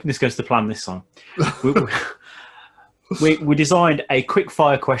time. We're hoping this goes to plan this time. we designed a quick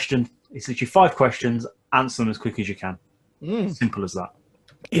fire question. It's literally 5 questions. Answer them as quick as you can. Simple as that.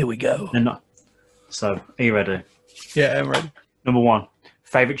 Here we go. So, are you ready? Yeah, I'm ready. Number 1,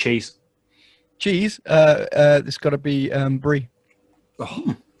 favorite cheese. It's got to be brie.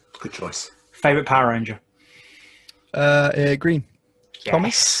 Oh, good choice. Favorite Power Ranger. Green.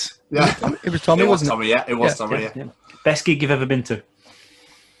 Yes. Tommy. Yeah, it was Tommy, wasn't it? Tommy, yeah, it was Tommy. Yeah. Best gig you've ever been to.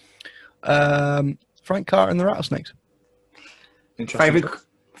 Frank Carter and the Rattlesnakes.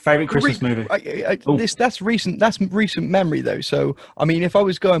 Favorite Christmas movie. That's recent. That's recent memory though. So I mean, if I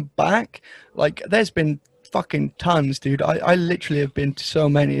was going back, like, there's been fucking tons, dude. I literally have been to so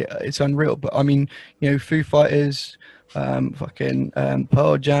many. It's unreal. But I mean, you know, Foo Fighters, fucking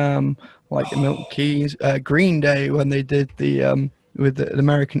Pearl Jam, like the Milton Keys, Green Day when they did the with the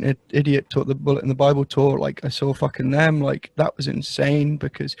American Idiot tour, the Bullet in the Bible tour. Like, I saw fucking them. Like, that was insane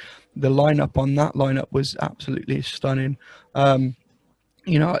because the lineup on that lineup was absolutely stunning.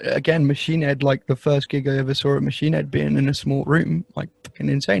 You know, again, Machine Head, like, the first gig I ever saw at Machine Head being in a small room, like, fucking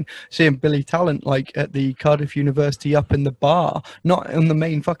insane. Seeing Billy Talent, like, at the Cardiff University up in the bar, not on the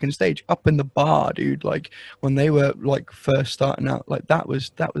main fucking stage, up in the bar, dude. Like, when they were, like, first starting out, like, that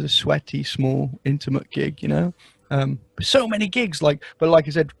was a sweaty, small, intimate gig, you know? So many gigs, like, but like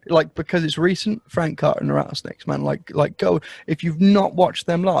I said, like, because it's recent, Frank Carter and the Rattlesnakes, man, like go, if you've not watched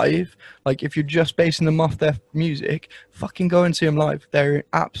them live, like, if you're just basing them off their music, fucking go and see them live. They're an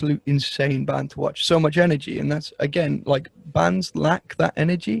absolute insane band to watch. So much energy, and that's, again, like, bands lack that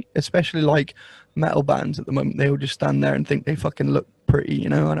energy, especially like metal bands at the moment. They all just stand there and think they fucking look pretty, you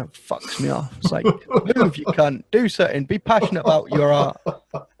know, and it fucks me off. It's like, move, you cunt, do something, be passionate about your art.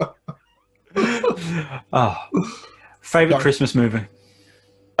 Favorite Christmas movie.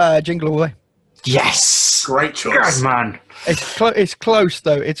 Jingle All the Way. Yes, great choice. Good man. It's close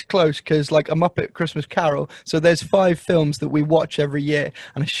though. It's close because, like, I'm up at Christmas Carol, so there's 5 films that we watch every year,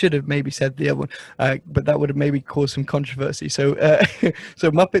 and I should have maybe said the other one, but that would have maybe caused some controversy. So,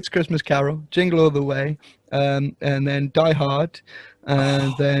 so Muppets Christmas Carol, Jingle All the Way, and then Die Hard,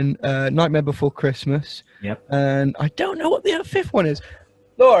 and then Nightmare Before Christmas. Yep. And I don't know what the fifth one is.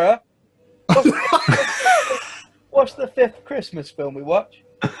 Laura, what's the fifth Christmas film we watch?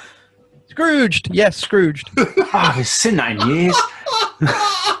 Scrooged. Yes, Scrooged. Oh, I haven't seen that in years.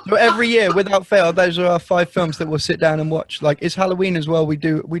 So every year, without fail, those are our 5 films that we'll sit down and watch. Like, it's Halloween as well. We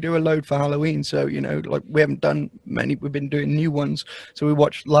do a load for Halloween. So, you know, like, we haven't done many. We've been doing new ones. So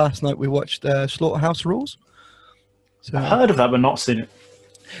last night we watched Slaughterhouse Rules. So, I've heard of that, but not seen it.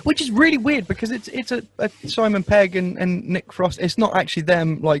 which is really weird because it's a Simon Pegg and Nick Frost. It's not actually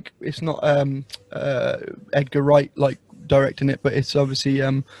them. Like, it's not Edgar Wright like directing it, but it's obviously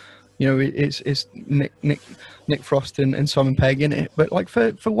you know, it's Nick Frost and Simon Pegg in it. But like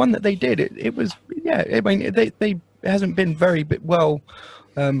for one that they did, it was, yeah. I mean, it hasn't been very well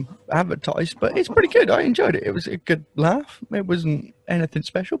advertised, but it's pretty good. I enjoyed it. It was a good laugh. It wasn't anything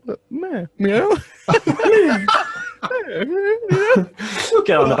special, but meh, you know. We'll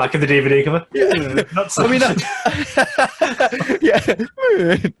get on the back of the DVD cover. Yeah. Not I mean, yeah.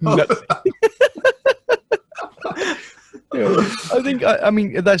 Nutzie. I think I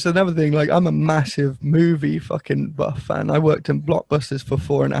mean that's another thing. Like, I'm a massive movie fucking buff fan. I worked in Blockbusters for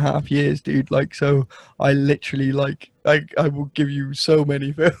 4.5 years, dude. Like, so I literally I will give you so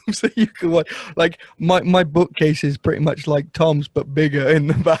many films that you can watch. Like, my bookcase is pretty much like Tom's but bigger in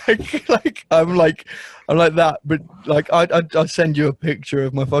the back. Like, I'm like that, but like I'll send you a picture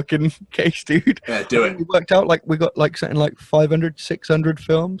of my fucking case, dude. Yeah, do it. We worked out like we got like something like 500, 600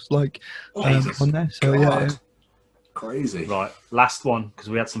 films like on there. So yeah. Crazy. Right, last one, because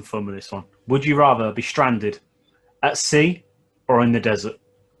we had some fun with this one. Would you rather be stranded at sea or in the desert?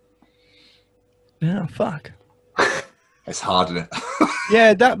 Yeah, fuck. It's hard, isn't it?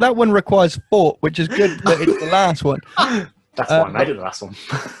 Yeah, that one requires thought, which is good that it's the last one. That's why I made it the last one.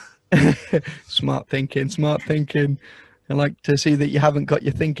 Smart thinking. I like to see that you haven't got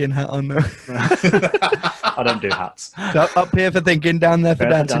your thinking hat on though. I don't do hats. So up here for thinking, down there for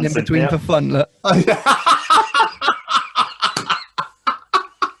There for dancing, in dancing, between yeah. for fun. Look.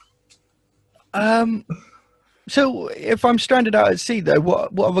 So if I'm stranded out at sea though,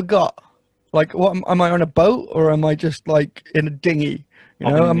 what have I got? Like, what am I on a boat or am I just like in a dinghy? You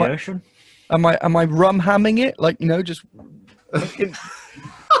know, in the ocean? Am I rum hamming it? Like, you know, just fucking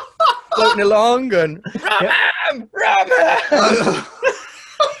floating along and rum.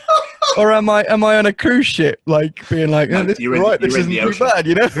 Or am I on a cruise ship, like being like, oh, this isn't too bad,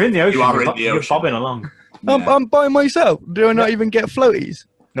 you know? You're in the ocean. You are in the You're ocean. bobbing along. I'm by myself. Do I not even get floaties?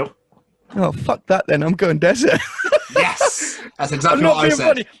 Nope. Oh, fuck that then. I'm going desert. Yes, that's exactly I'm not what I being said.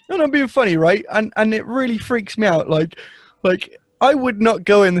 funny. I'm not being funny, right? And it really freaks me out. Like I would not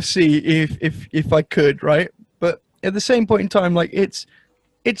go in the sea if I could, right? But at the same point in time, like it's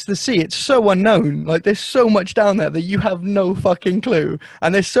the sea. It's so unknown. Like, there's so much down there that you have no fucking clue.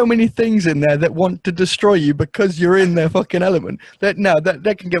 And there's so many things in there that want to destroy you because you're in their fucking element. That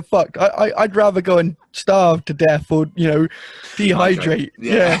can get fucked. I'd rather go and starve to death or, you know, dehydrate.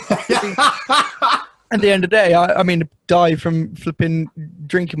 Yeah. At the end of the day, I mean, die from flipping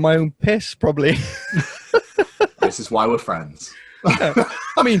drinking my own piss, probably. This is why we're friends. I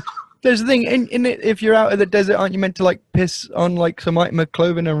mean, there's the thing in it. If you're out of the desert, aren't you meant to like piss on like some item of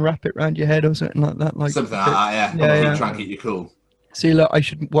clothing and wrap it around your head or something like that? Like Something like that, yeah. Yeah. Try and keep you cool. See, look, I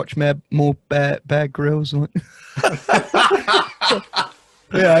should watch more Bear Grylls. Like.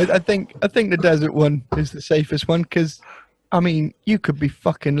 Yeah, I think the desert one is the safest one because, I mean, you could be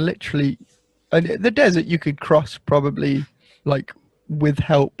fucking literally. The desert you could cross probably like with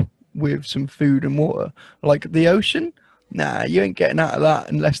help with some food and water. Like the ocean, nah, you ain't getting out of that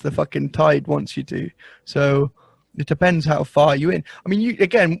unless the fucking tide wants you to. So it depends how far you in. I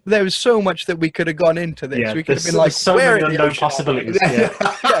mean, there was so much that we could have gone into this. Yeah, We could have been there's like, so where many in the unknown ocean am I? possibilities. Yeah.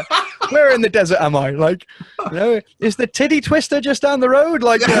 Yeah. Where in the desert am I? Like, you know, is the titty twister just down the road?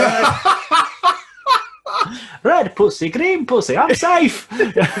 Like, Red pussy, green pussy, I'm safe.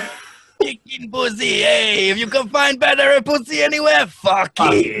 chicken pussy, hey, if you can find better pussy anywhere, fuck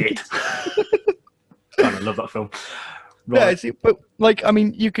it. God, I love that film. Yeah, Right. see, but like, I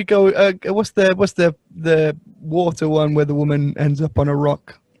mean, you could go. What's the water one where the woman ends up on a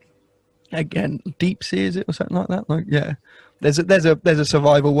rock? Again, deep sea, is it, or something like that? Like, yeah, there's a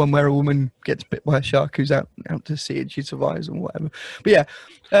survival one where a woman gets bit by a shark who's out to sea and she survives and whatever. But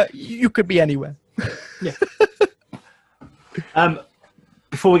yeah, you could be anywhere. Yeah.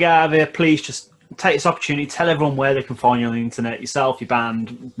 Before we get out of here, please just take this opportunity, tell everyone where they can find you on the internet, yourself, your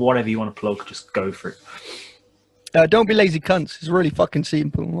band, whatever you want to plug, just go for it. Don't be lazy cunts. It's really fucking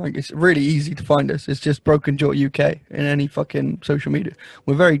simple. Like, it's really easy to find us. It's just Broken Jaw UK in any fucking social media.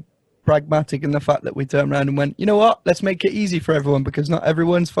 We're very pragmatic in the fact that we turned around and went, you know what? Let's make it easy for everyone because not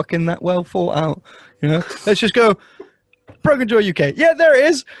everyone's fucking that well thought out. You know, let's just go Broken Jaw UK. Yeah, there it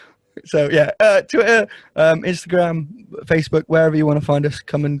is. So yeah, Twitter, Instagram, Facebook, wherever you want to find us,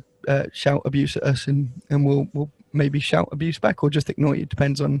 come and shout abuse at us, and we'll maybe shout abuse back or just ignore you.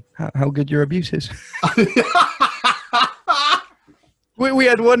 Depends on how good your abuse is. we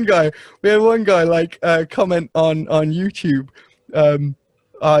had one guy like comment on YouTube.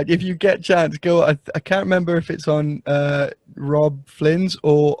 If you get chance, go. I can't remember if it's on Rob Flynn's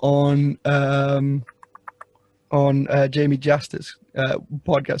or on Jamie Jaster's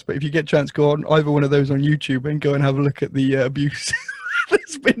podcast. But if you get chance, go on either one of those on YouTube and go and have a look at the abuse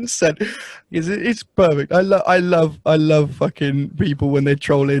that's been said. It's perfect. I love fucking people when they're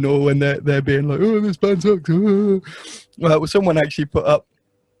trolling or when they're being like, oh, this band sucks. Well, someone actually put up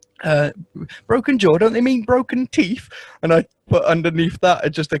broken jaw, don't they mean broken teeth? And I put underneath that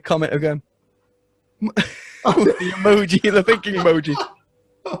just a comment again. The emoji, the thinking emoji.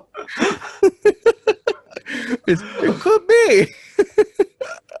 It could be.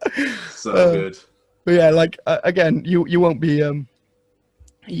 So good. But yeah, like again, you won't be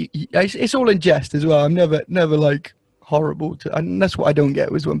it's all in jest as well. I'm never like horrible to, and that's what I don't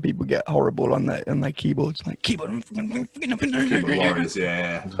get was when people get horrible on their keyboards, like keyboard warriors,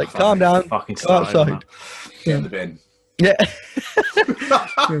 yeah. Like calm down, fucking go outside. Get in the bin. Yeah.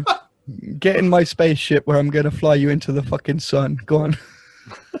 Get in my spaceship where I'm going to fly you into the fucking sun. Go on.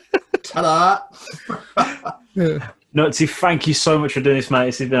 Ta-da! Nutzie, thank you so much for doing this, mate.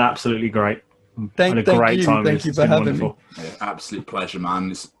 This has been absolutely great. Thank you for having me. Yeah, absolute pleasure,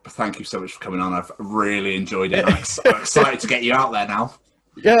 man. Thank you so much for coming on. I've really enjoyed it. I'm excited to get you out there now.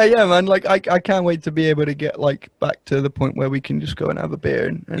 Yeah, man. Like I can't wait to be able to get like back to the point where we can just go and have a beer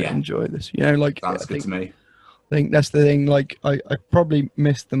and enjoy this. You know, like that's good to me. I think that's the thing. Like I probably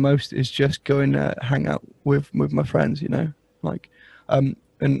missed the most is just going to hang out with my friends. You know, like and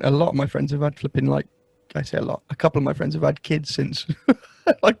a lot of my friends have had flipping like. I say a lot. A couple of my friends have had kids since,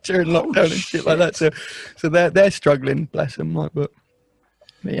 like during lockdown and shit like that. So they're struggling, bless them. Like, but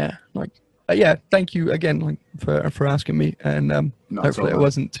yeah, like yeah. Thank you again, like for asking me, and hopefully it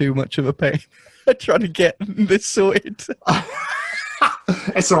wasn't too much of a pain. I try to get this sorted.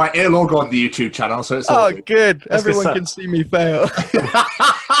 It's all right. It'll all go on the YouTube channel, so it's all good. Everyone can see me fail.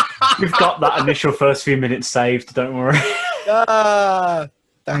 You've got that initial first few minutes saved. Don't worry. Thanks.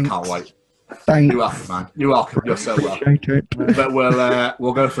 I can't wait. Thanks. You're welcome, man. You're welcome. You're so welcome. But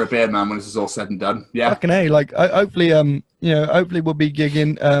we'll go for a beer, man, when this is all said and done. Yeah. Fucking A. Like, hopefully, hopefully we'll be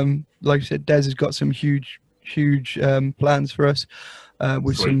gigging. Like I said, Des has got some huge plans for us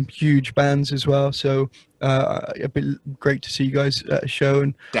with some huge bands as well. So it'd be great to see you guys at a show,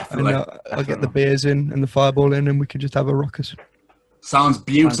 and definitely. I'll get the beers in and the fireball in, and we can just have a ruckus. Sounds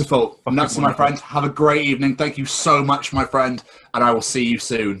beautiful. Nutzie, my friend. Have a great evening. Thank you so much, my friend, and I will see you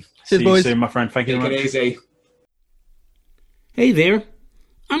soon. See you soon, my friend. Thank you very much. Take it easy. Hey there.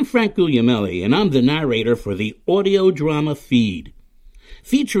 I'm Frank Guglielmelli, and I'm the narrator for the audio drama Feed,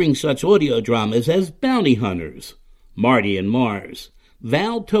 featuring such audio dramas as Bounty Hunters, Marty and Mars,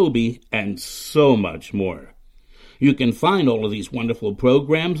 Val Toby, and so much more. You can find all of these wonderful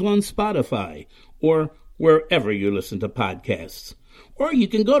programs on Spotify or wherever you listen to podcasts. Or you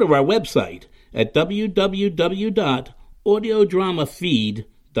can go to our website at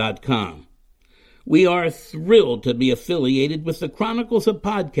www.audiodramafeed.com. We are thrilled to be affiliated with the Chronicles of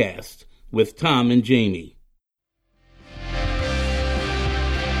Podcast with Tom and Jamie.